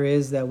the matter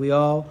is that we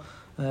all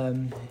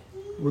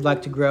would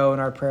like to grow in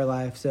our prayer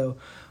life. So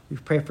we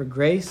pray for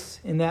grace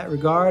in that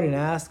regard and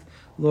ask,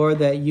 Lord,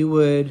 that you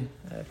would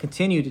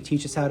continue to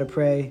teach us how to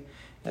pray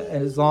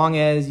as long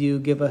as you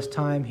give us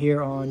time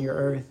here on your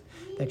earth,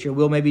 that your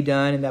will may be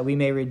done and that we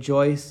may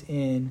rejoice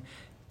in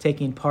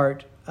taking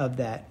part of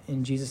that.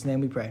 In Jesus' name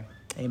we pray.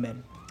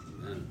 Amen.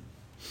 Amen.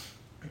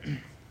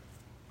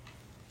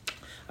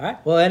 All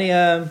right. Well,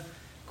 any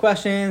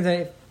questions?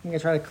 Anything I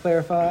try to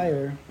clarify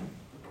or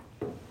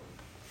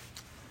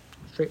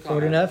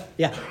straightforward enough?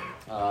 Yeah.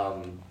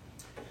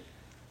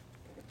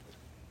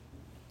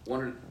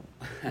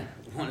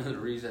 One of the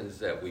reasons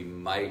that we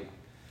might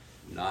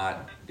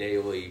not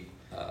daily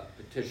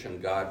petition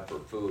God for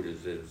food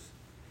is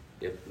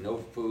if no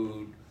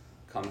food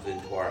comes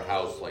into our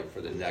house, like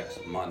for the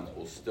next month,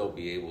 we'll still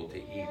be able to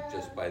eat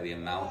just by the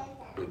amount,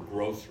 the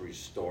grocery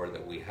store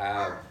that we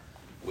have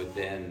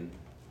within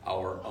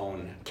our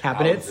own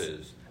cabinets.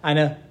 Houses. I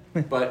know.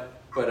 but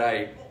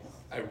I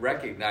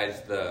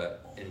recognize the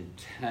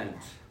intent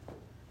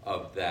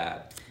of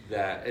that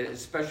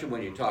especially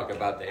when you talk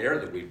about the air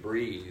that we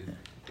breathe.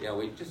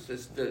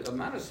 It's the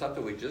amount of stuff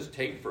that we just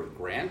take for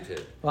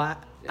granted. Well,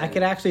 I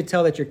could actually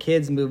tell that your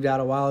kids moved out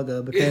a while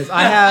ago because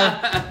I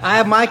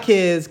have my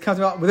kids come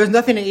to me, well, there's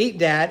nothing to eat,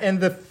 Dad, and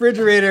the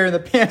refrigerator and the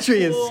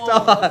pantry is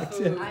stocked.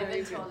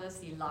 Ivan told us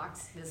he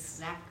locks his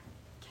snack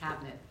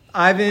cabinet.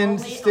 Ivan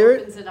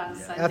Stewart, opens it on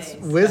Sundays. That's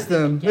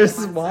wisdom. This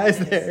is wise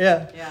there,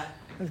 yeah. Yeah.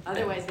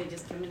 Otherwise, they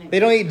just come in and they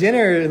don't eat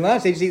dinner and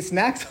lunch; they just eat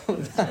snacks all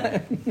the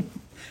time.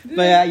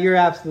 But you're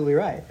absolutely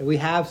right. We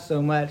have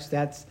so much.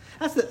 That's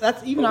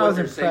even I was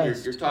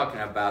impressed. You're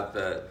talking about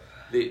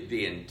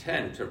the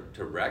intent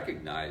to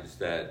recognize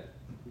that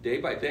day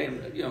by day,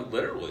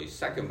 literally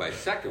second by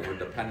second, we're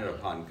dependent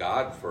upon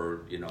God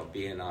for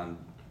being on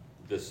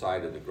this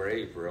side of the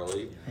grave,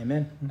 really.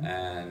 Amen.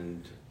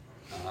 And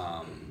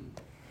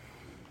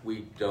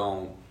we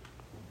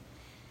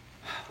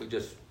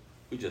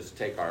just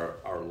take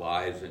our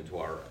lives into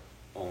our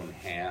own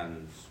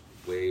hands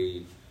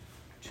way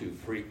too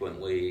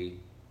frequently,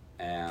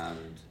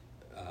 and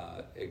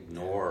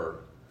ignore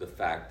the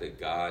fact that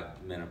God,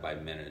 minute by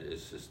minute,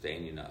 is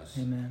sustaining us.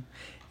 Amen.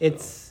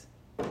 It's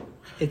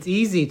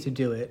easy to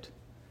do it,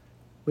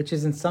 which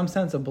is in some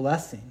sense a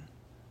blessing.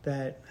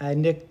 That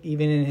Nick,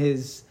 even in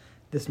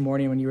this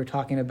morning when you were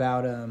talking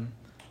about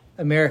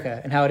America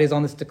and how it is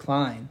on this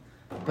decline,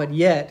 but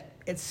yet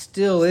it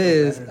still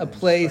is a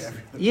place,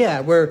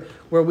 where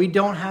we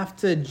don't have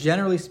to,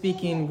 generally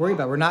speaking, worry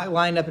about it. We're not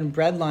lined up in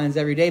bread lines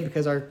every day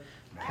because our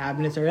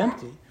cabinets are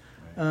empty.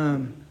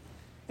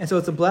 And so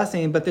it's a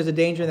blessing, but there's a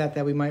danger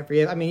that we might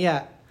forget. I mean,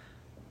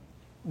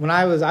 when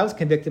I was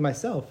convicted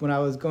myself when I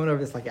was going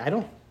over this, I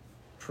don't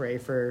pray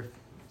for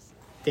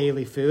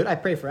daily food. I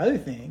pray for other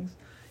things.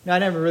 I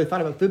never really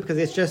thought about food because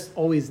it's just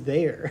always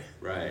there.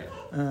 Right.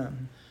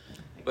 And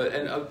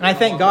I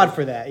thank God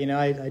for that.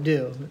 I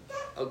do.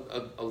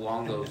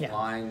 Along those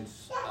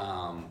lines,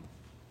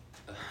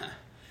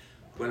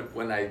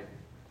 when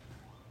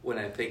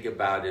I think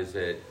about, is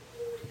it,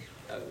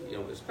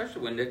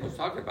 especially when Nick was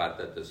talking about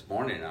that this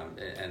morning,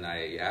 and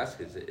I asked,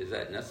 is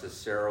that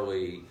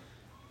necessarily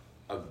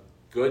a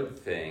good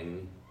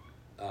thing,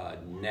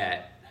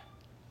 net,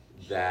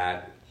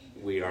 that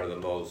we are the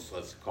most,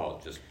 let's call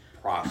it, just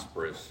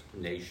prosperous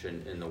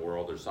nation in the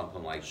world or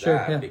something like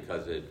that? Yeah.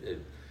 Because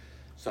it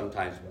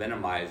sometimes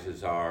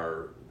minimizes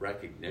our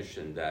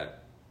recognition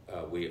that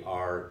we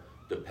are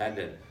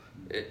dependent.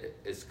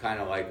 It's kind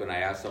of like when I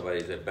ask somebody,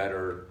 is it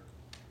better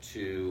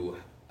to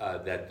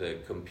that the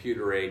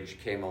computer age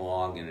came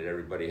along and that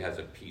everybody has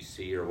a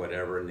PC or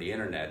whatever, and the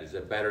internet, is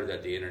it better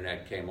that the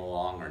internet came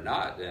along or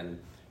not? And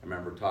I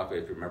remember talking,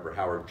 if you remember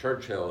Howard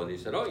Churchill, and he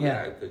said,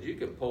 because you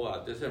can pull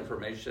out this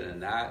information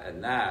and that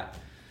and that.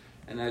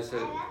 And I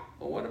said,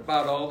 well, what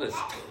about all this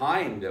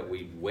time that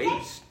we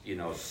waste,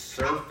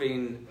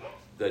 surfing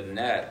the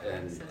net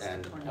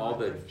and all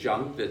the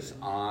junk that's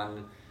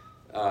on?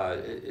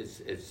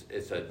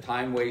 It's a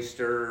time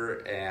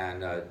waster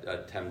and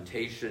a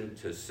temptation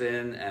to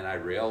sin, and I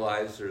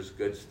realize there's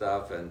good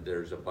stuff and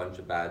there's a bunch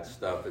of bad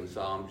stuff, and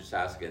so I'm just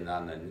asking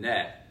on the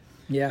net.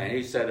 Yeah. And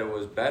he said it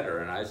was better,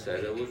 and I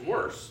said it was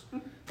worse.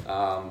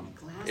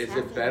 Is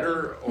it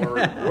better or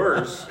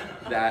worse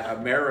that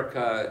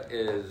America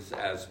is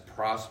as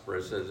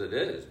prosperous as it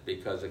is?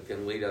 Because it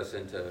can lead us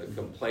into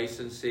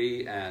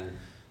complacency and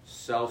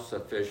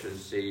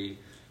self-sufficiency,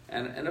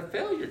 and a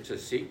failure to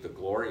seek the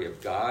glory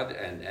of God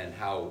and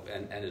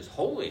His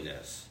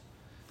holiness.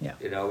 Yeah.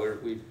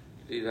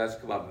 That's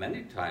come up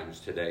many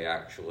times today,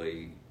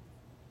 actually.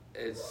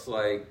 It's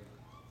like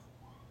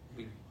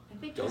I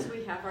think as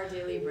we have our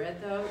daily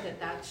bread, though,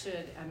 that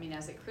should,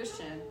 as a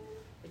Christian,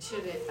 it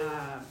should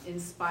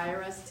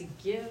inspire us to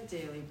give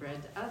daily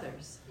bread to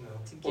others.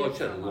 No. It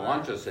should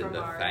launch us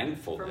into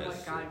thankfulness. From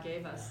what God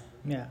gave us.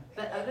 Yeah.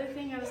 But other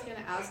thing I was going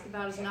to ask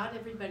about is not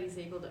everybody's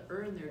able to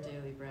earn their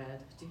daily bread.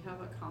 Do you have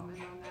a comment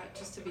on that?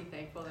 Just to be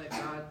thankful that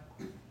God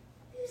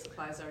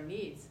supplies our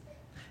needs.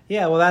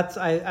 Yeah, well, that's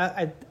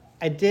I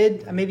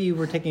did. Maybe you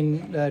were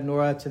taking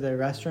Nora to the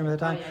restroom at the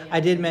time. Yeah.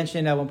 I did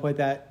mention at one point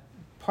that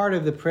part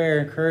of the prayer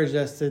encouraged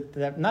us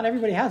that not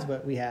everybody has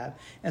what we have,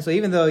 and so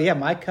even though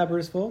my cupboard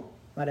is full,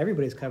 not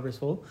everybody's cupboard is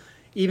full.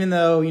 Even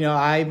though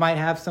I might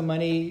have some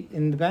money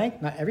in the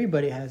bank, not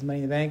everybody has money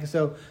in the bank.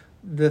 So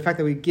the fact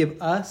that we give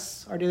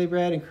us our daily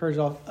bread encourages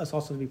us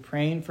also to be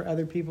praying for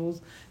other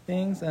people's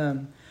things.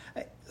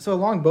 So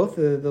along both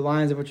the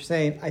lines of what you're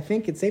saying, I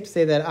think it's safe to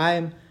say that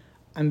I'm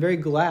very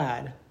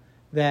glad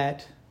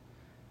that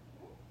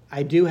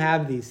I do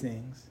have these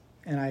things,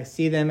 and I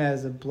see them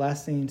as a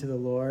blessing to the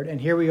Lord.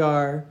 And here we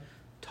are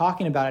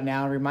talking about it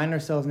now and reminding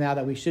ourselves now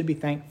that we should be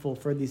thankful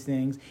for these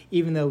things,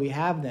 even though we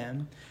have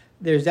them.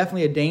 There's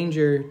definitely a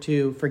danger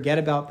to forget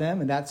about them,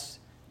 and that's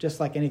just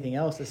like anything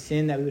else, a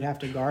sin that we would have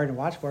to guard and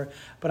watch for.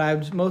 But I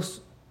would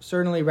most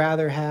certainly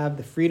rather have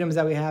the freedoms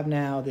that we have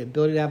now, the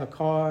ability to have a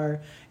car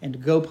and to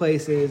go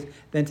places,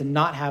 than to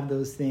not have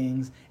those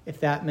things, if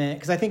that meant...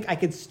 Because I think I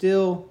could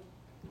still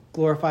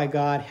glorify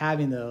God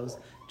having those,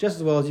 just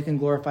as well as you can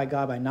glorify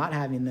God by not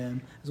having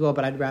them as well,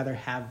 but I'd rather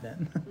have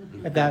them,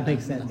 if that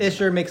makes sense. It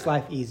sure makes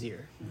life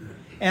easier.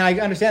 And I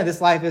understand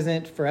this life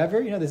isn't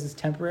forever. This is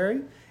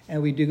temporary.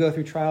 And we do go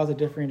through trials at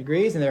different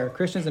degrees. And there are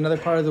Christians in other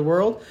part of the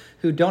world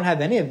who don't have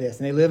any of this.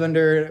 And they live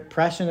under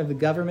oppression of the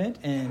government.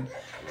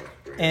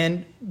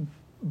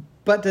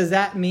 But does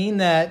that mean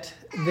that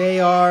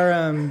they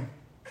are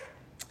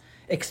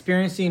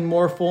experiencing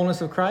more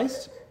fullness of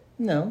Christ?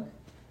 No.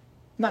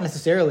 Not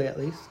necessarily, at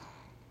least.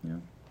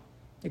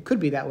 It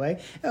could be that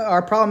way.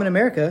 Our problem in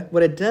America,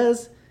 what it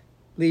does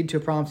lead to a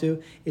problem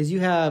to, is you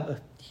have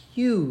a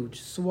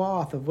huge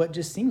swath of what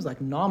just seems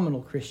like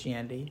nominal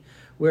Christianity,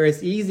 where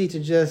it's easy to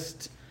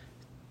just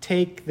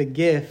take the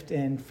gift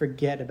and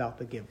forget about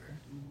the giver.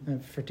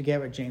 And forget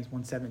what James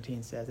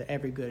 1:17 says, that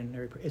every good and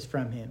every is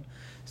from him.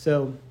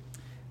 So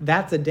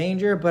that's a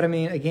danger. But I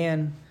mean,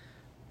 again,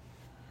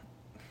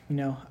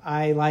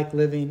 I like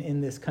living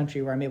in this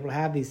country where I'm able to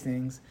have these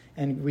things,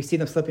 and we see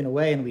them slipping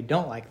away, and we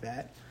don't like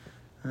that.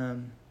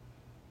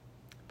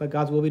 But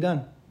God's will be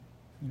done.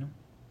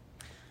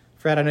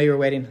 Fred, I know you were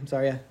waiting. I'm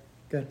sorry. Yeah,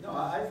 good. No,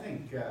 I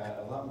think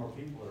a lot more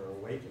people are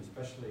awakened,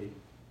 especially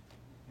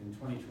in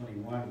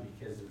 2021,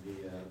 because of the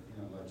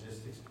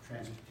logistics of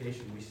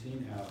transportation. We've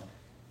seen how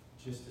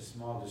just a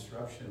small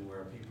disruption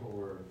where people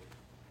were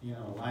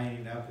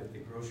lining up at the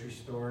grocery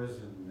stores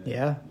and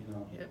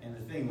and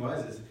the thing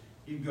is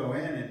you'd go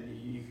in and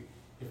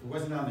if it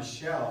wasn't on the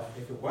shelf,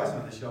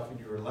 and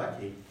you were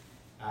lucky,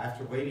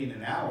 after waiting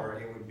an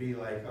hour, it would be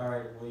like, all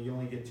right, well, you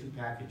only get 2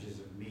 packages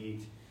of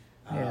meat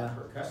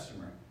per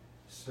customer.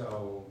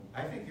 So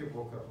I think it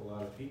woke up a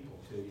lot of people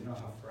to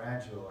how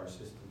fragile our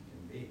system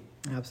can be.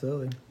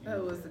 Absolutely.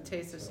 It was the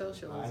taste of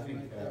socialism. I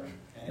think, It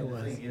the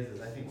was. thing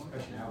is I think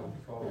especially now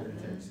with COVID and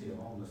Tennessee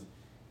homeless,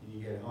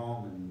 you get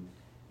home and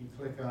you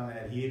click on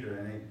that heater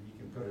and you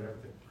can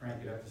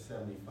crank it up to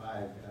 75.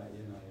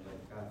 You're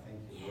like, God,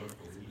 thank you, Lord,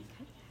 for heat.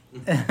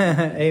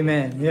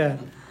 Amen. Yeah.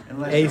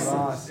 Unless Ace. you're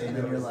lost, and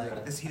then you're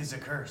like, this heat is a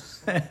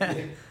curse.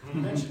 You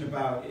mentioned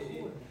about I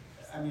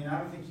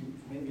don't think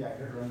maybe I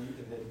heard wrong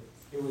that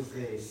it was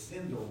a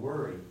sin to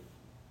worry.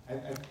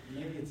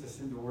 Maybe it's a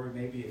sin to worry.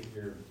 Maybe if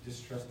you're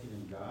distrusting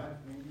in God,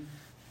 maybe.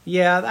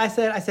 Yeah, I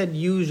said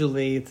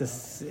usually it's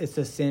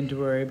a sin to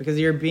worry because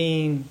you're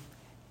being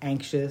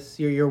anxious.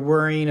 You're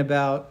worrying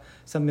about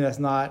something that's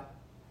not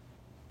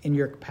in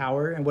your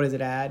power, and what does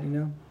it add?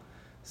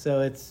 So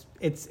it's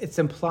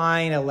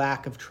implying a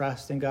lack of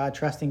trust in God.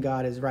 Trusting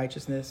God is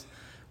righteousness.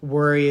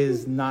 Worry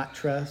is not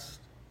trust.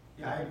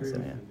 Yeah, I agree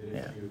with you.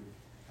 That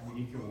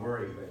you can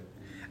worry, but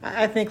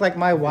I think like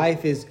my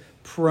wife is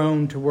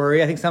prone to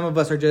worry. I think some of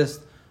us are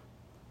just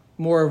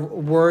more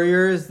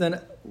worriers than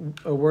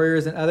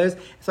others.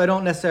 So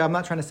I'm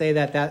not trying to say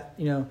that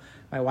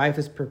my wife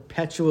is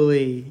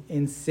perpetually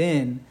in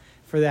sin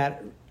for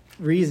that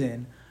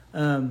reason.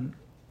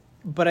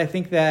 But I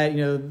think that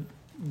the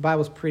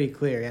Bible's pretty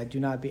clear. Yeah, do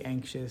not be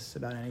anxious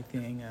about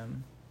anything,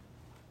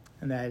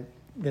 and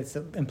that's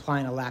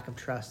implying a lack of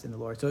trust in the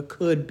Lord. So it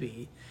could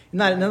be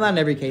not in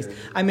every case.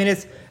 I mean,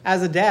 it's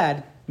as a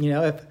dad,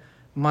 if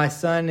my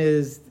son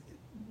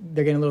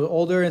they're getting a little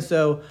older, and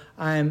so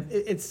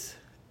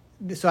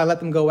so I let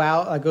them go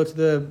out. I go to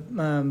the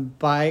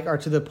bike or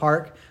to the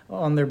park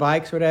on their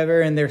bikes or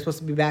whatever, and they're supposed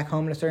to be back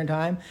home at a certain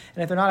time.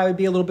 And if they're not, I would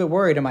be a little bit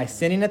worried. Am I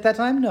sinning at that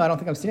time? No, I don't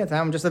think I'm sinning at that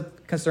time. I'm just a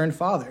concerned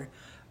father.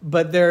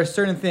 But there are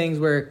certain things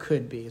where it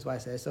could be, is why I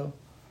say. So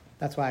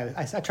that's why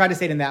I try to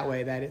say it in that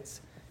way, that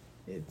it's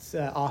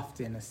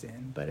often a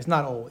sin, but it's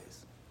not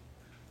always.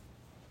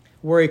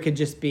 Worry could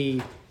just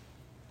be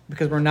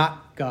because we're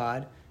not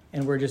God,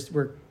 and we're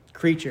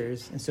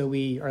creatures, and so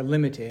we are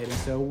limited, and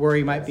so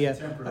worry might be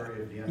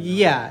temporary.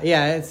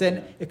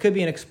 It could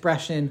be an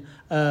expression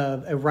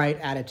of a right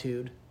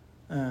attitude,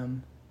 but at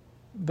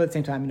the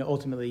same time,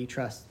 ultimately you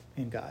trust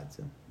in God.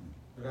 So.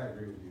 But I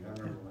agree with you. I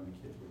remember when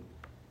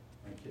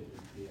my kid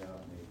would be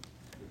out, and they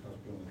were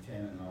going to 10,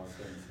 and all of a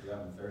sudden it's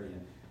 11:30,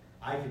 and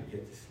I could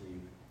get to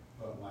sleep,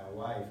 but my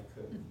wife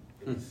couldn't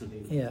get to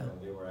sleep. Yeah. So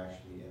they were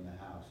actually in the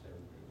house.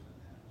 Everybody was in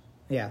the house.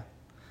 Yeah,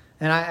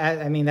 and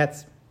I mean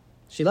that's.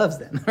 She loves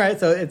them, right?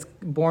 So it's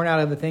born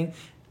out of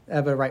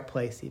a right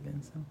place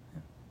even. So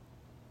yeah.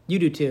 You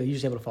do too. You're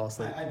just able to fall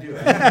asleep. I do.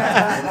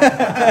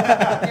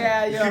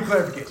 Good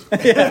clarification.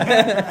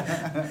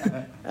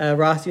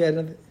 Ross, you had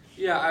another?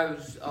 Yeah, I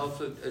was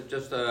also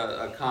just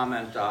a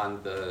comment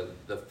on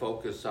the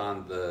focus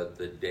on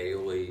the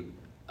daily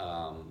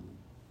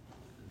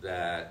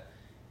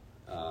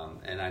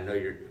and I know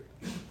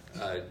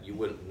you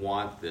wouldn't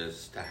want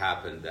this to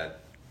happen, that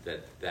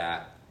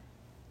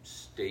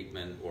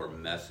statement or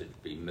message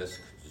be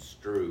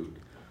misconstrued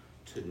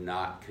to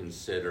not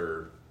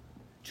consider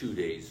 2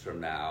 days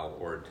from now,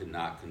 or to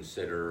not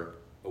consider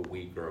a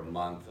week or a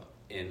month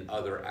in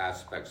other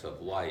aspects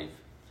of life.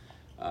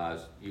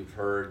 You've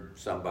heard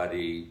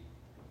somebody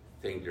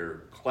think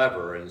they're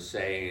clever in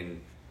saying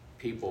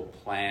people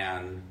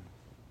plan,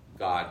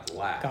 God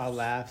laughs. God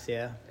laughs,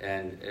 yeah.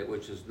 And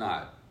which is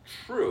not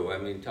true. I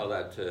mean, tell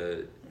that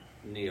to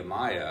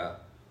Nehemiah,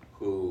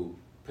 who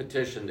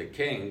petitioned the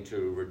king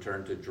to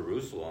return to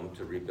Jerusalem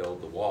to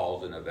rebuild the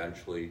walls, and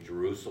eventually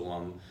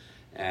Jerusalem.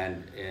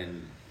 And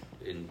in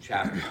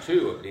chapter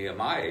 2 of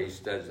Nehemiah, he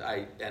says,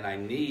 I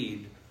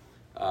need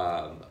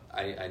a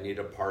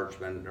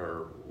parchment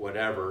or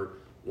whatever,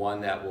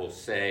 one that will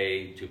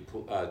say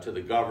to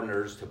the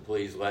governors to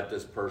please let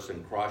this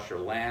person cross your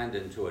land,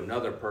 and to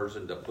another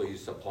person to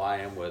please supply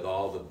him with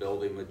all the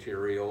building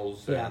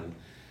materials,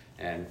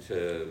 and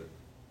to,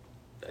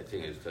 I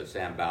think it's to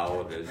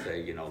Sanballat to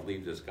say,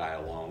 leave this guy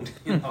alone,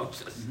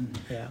 just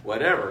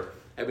whatever.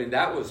 I mean,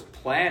 that was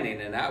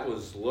planning, and that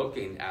was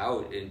looking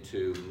out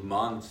into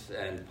months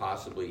and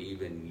possibly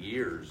even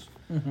years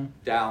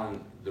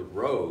down the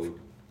road.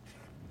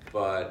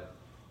 But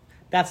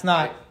that's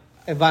not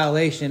a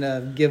violation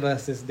of give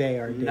us this day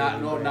our daily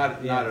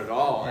bread. Not at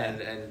all. Yeah.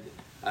 And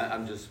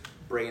I'm just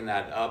bringing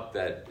that up,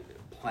 that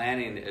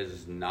planning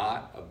is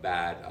not a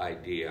bad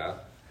idea,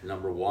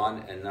 number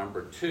one. And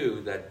number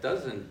two, that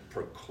doesn't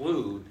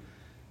preclude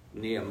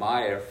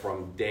Nehemiah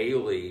from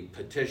daily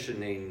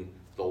petitioning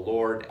the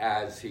Lord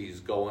as he's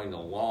going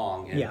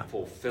along and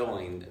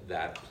fulfilling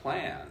that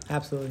plan.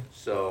 Absolutely.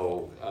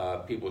 So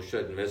people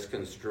shouldn't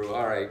misconstrue,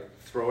 all right,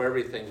 throw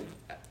everything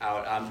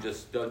out. I'm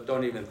just,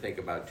 don't even think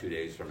about 2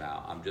 days from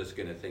now. I'm just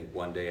going to think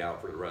one day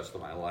out for the rest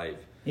of my life.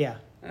 Yeah.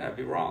 And that'd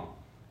be wrong.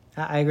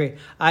 I agree.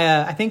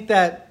 I think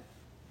that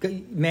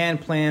man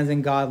plans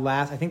and God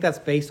laughs. I think that's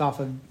based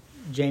off of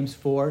James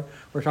 4,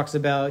 where it talks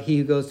about he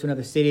who goes to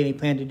another city and he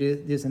planned to do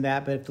this and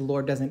that, but if the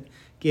Lord doesn't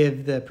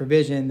give the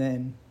provision,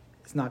 then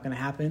it's not going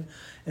to happen.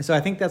 And so I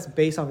think that's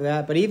based off of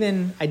that. But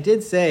even, I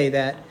did say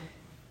that,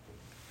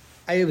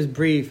 it was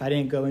brief, I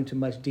didn't go into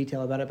much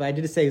detail about it, but I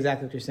did say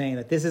exactly what you're saying,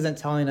 that this isn't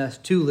telling us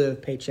to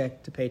live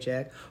paycheck to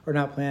paycheck or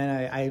not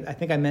plan. I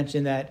think I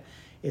mentioned that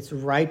it's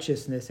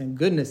righteousness and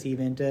goodness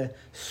even to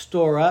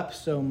store up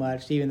so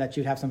much, even that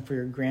you'd have some for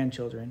your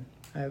grandchildren.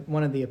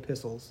 One of the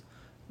epistles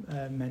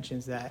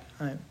mentions that.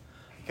 It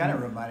kind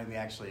of reminded me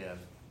actually of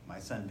my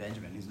son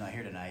Benjamin, who's not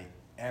here tonight,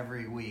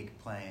 every week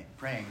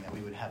praying that we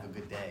would have a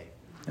good day.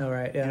 All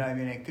right, yeah. You know, I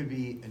mean, it could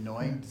be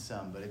annoying to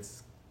some, but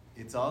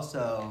it's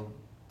also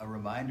a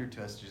reminder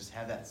to us to just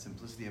have that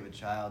simplicity of a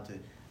child,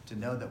 to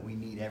know that we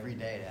need every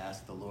day to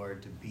ask the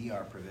Lord to be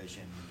our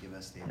provision and give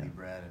us daily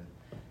bread. And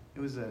it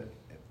was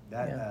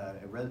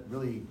it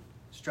really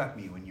struck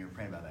me when you were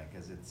praying about that,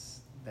 because it's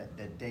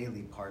that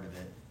daily part of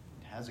it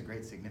has a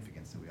great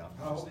significance that we often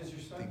How old is your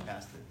son? think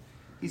past it.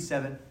 He's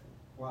 7.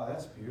 Wow,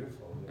 that's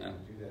beautiful that you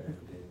do that every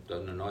day.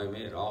 Doesn't annoy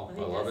me at all.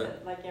 Well, I he love does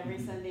it. like every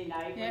Sunday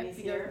night Yep, when he's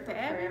he goes, here for prayer.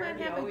 "Everyone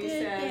He have a always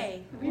good says,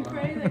 day." we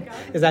pray that God.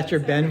 Is that your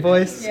Ben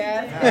voice?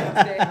 Yeah.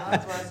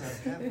 That's why I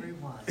said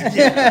everyone. I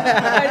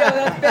know,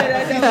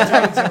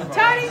 that's good.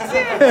 Tiny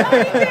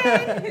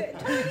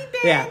Ben.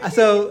 Yeah,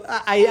 so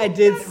I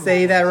did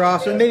say that,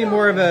 Ross, or maybe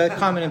more of a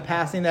comment in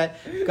passing, that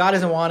God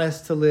doesn't want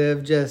us to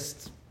live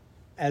just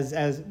as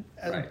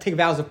Right. take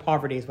vows of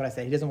poverty is what I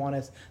said. He doesn't want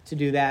us to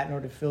do that in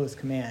order to fulfill his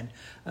command.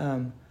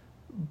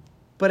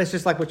 But it's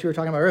just like what you were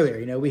talking about earlier.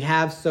 You know, we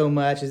have so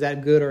much. Is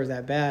that good or is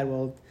that bad?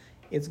 Well,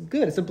 it's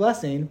good. It's a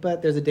blessing,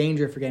 but there's a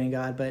danger of forgetting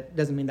God, but it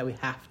doesn't mean that we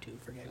have to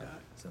forget God.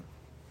 So,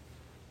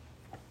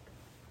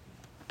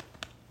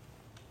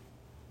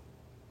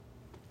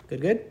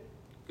 good?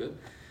 Good.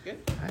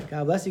 All right,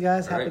 God bless you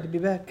guys. All Happy right. to be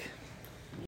back.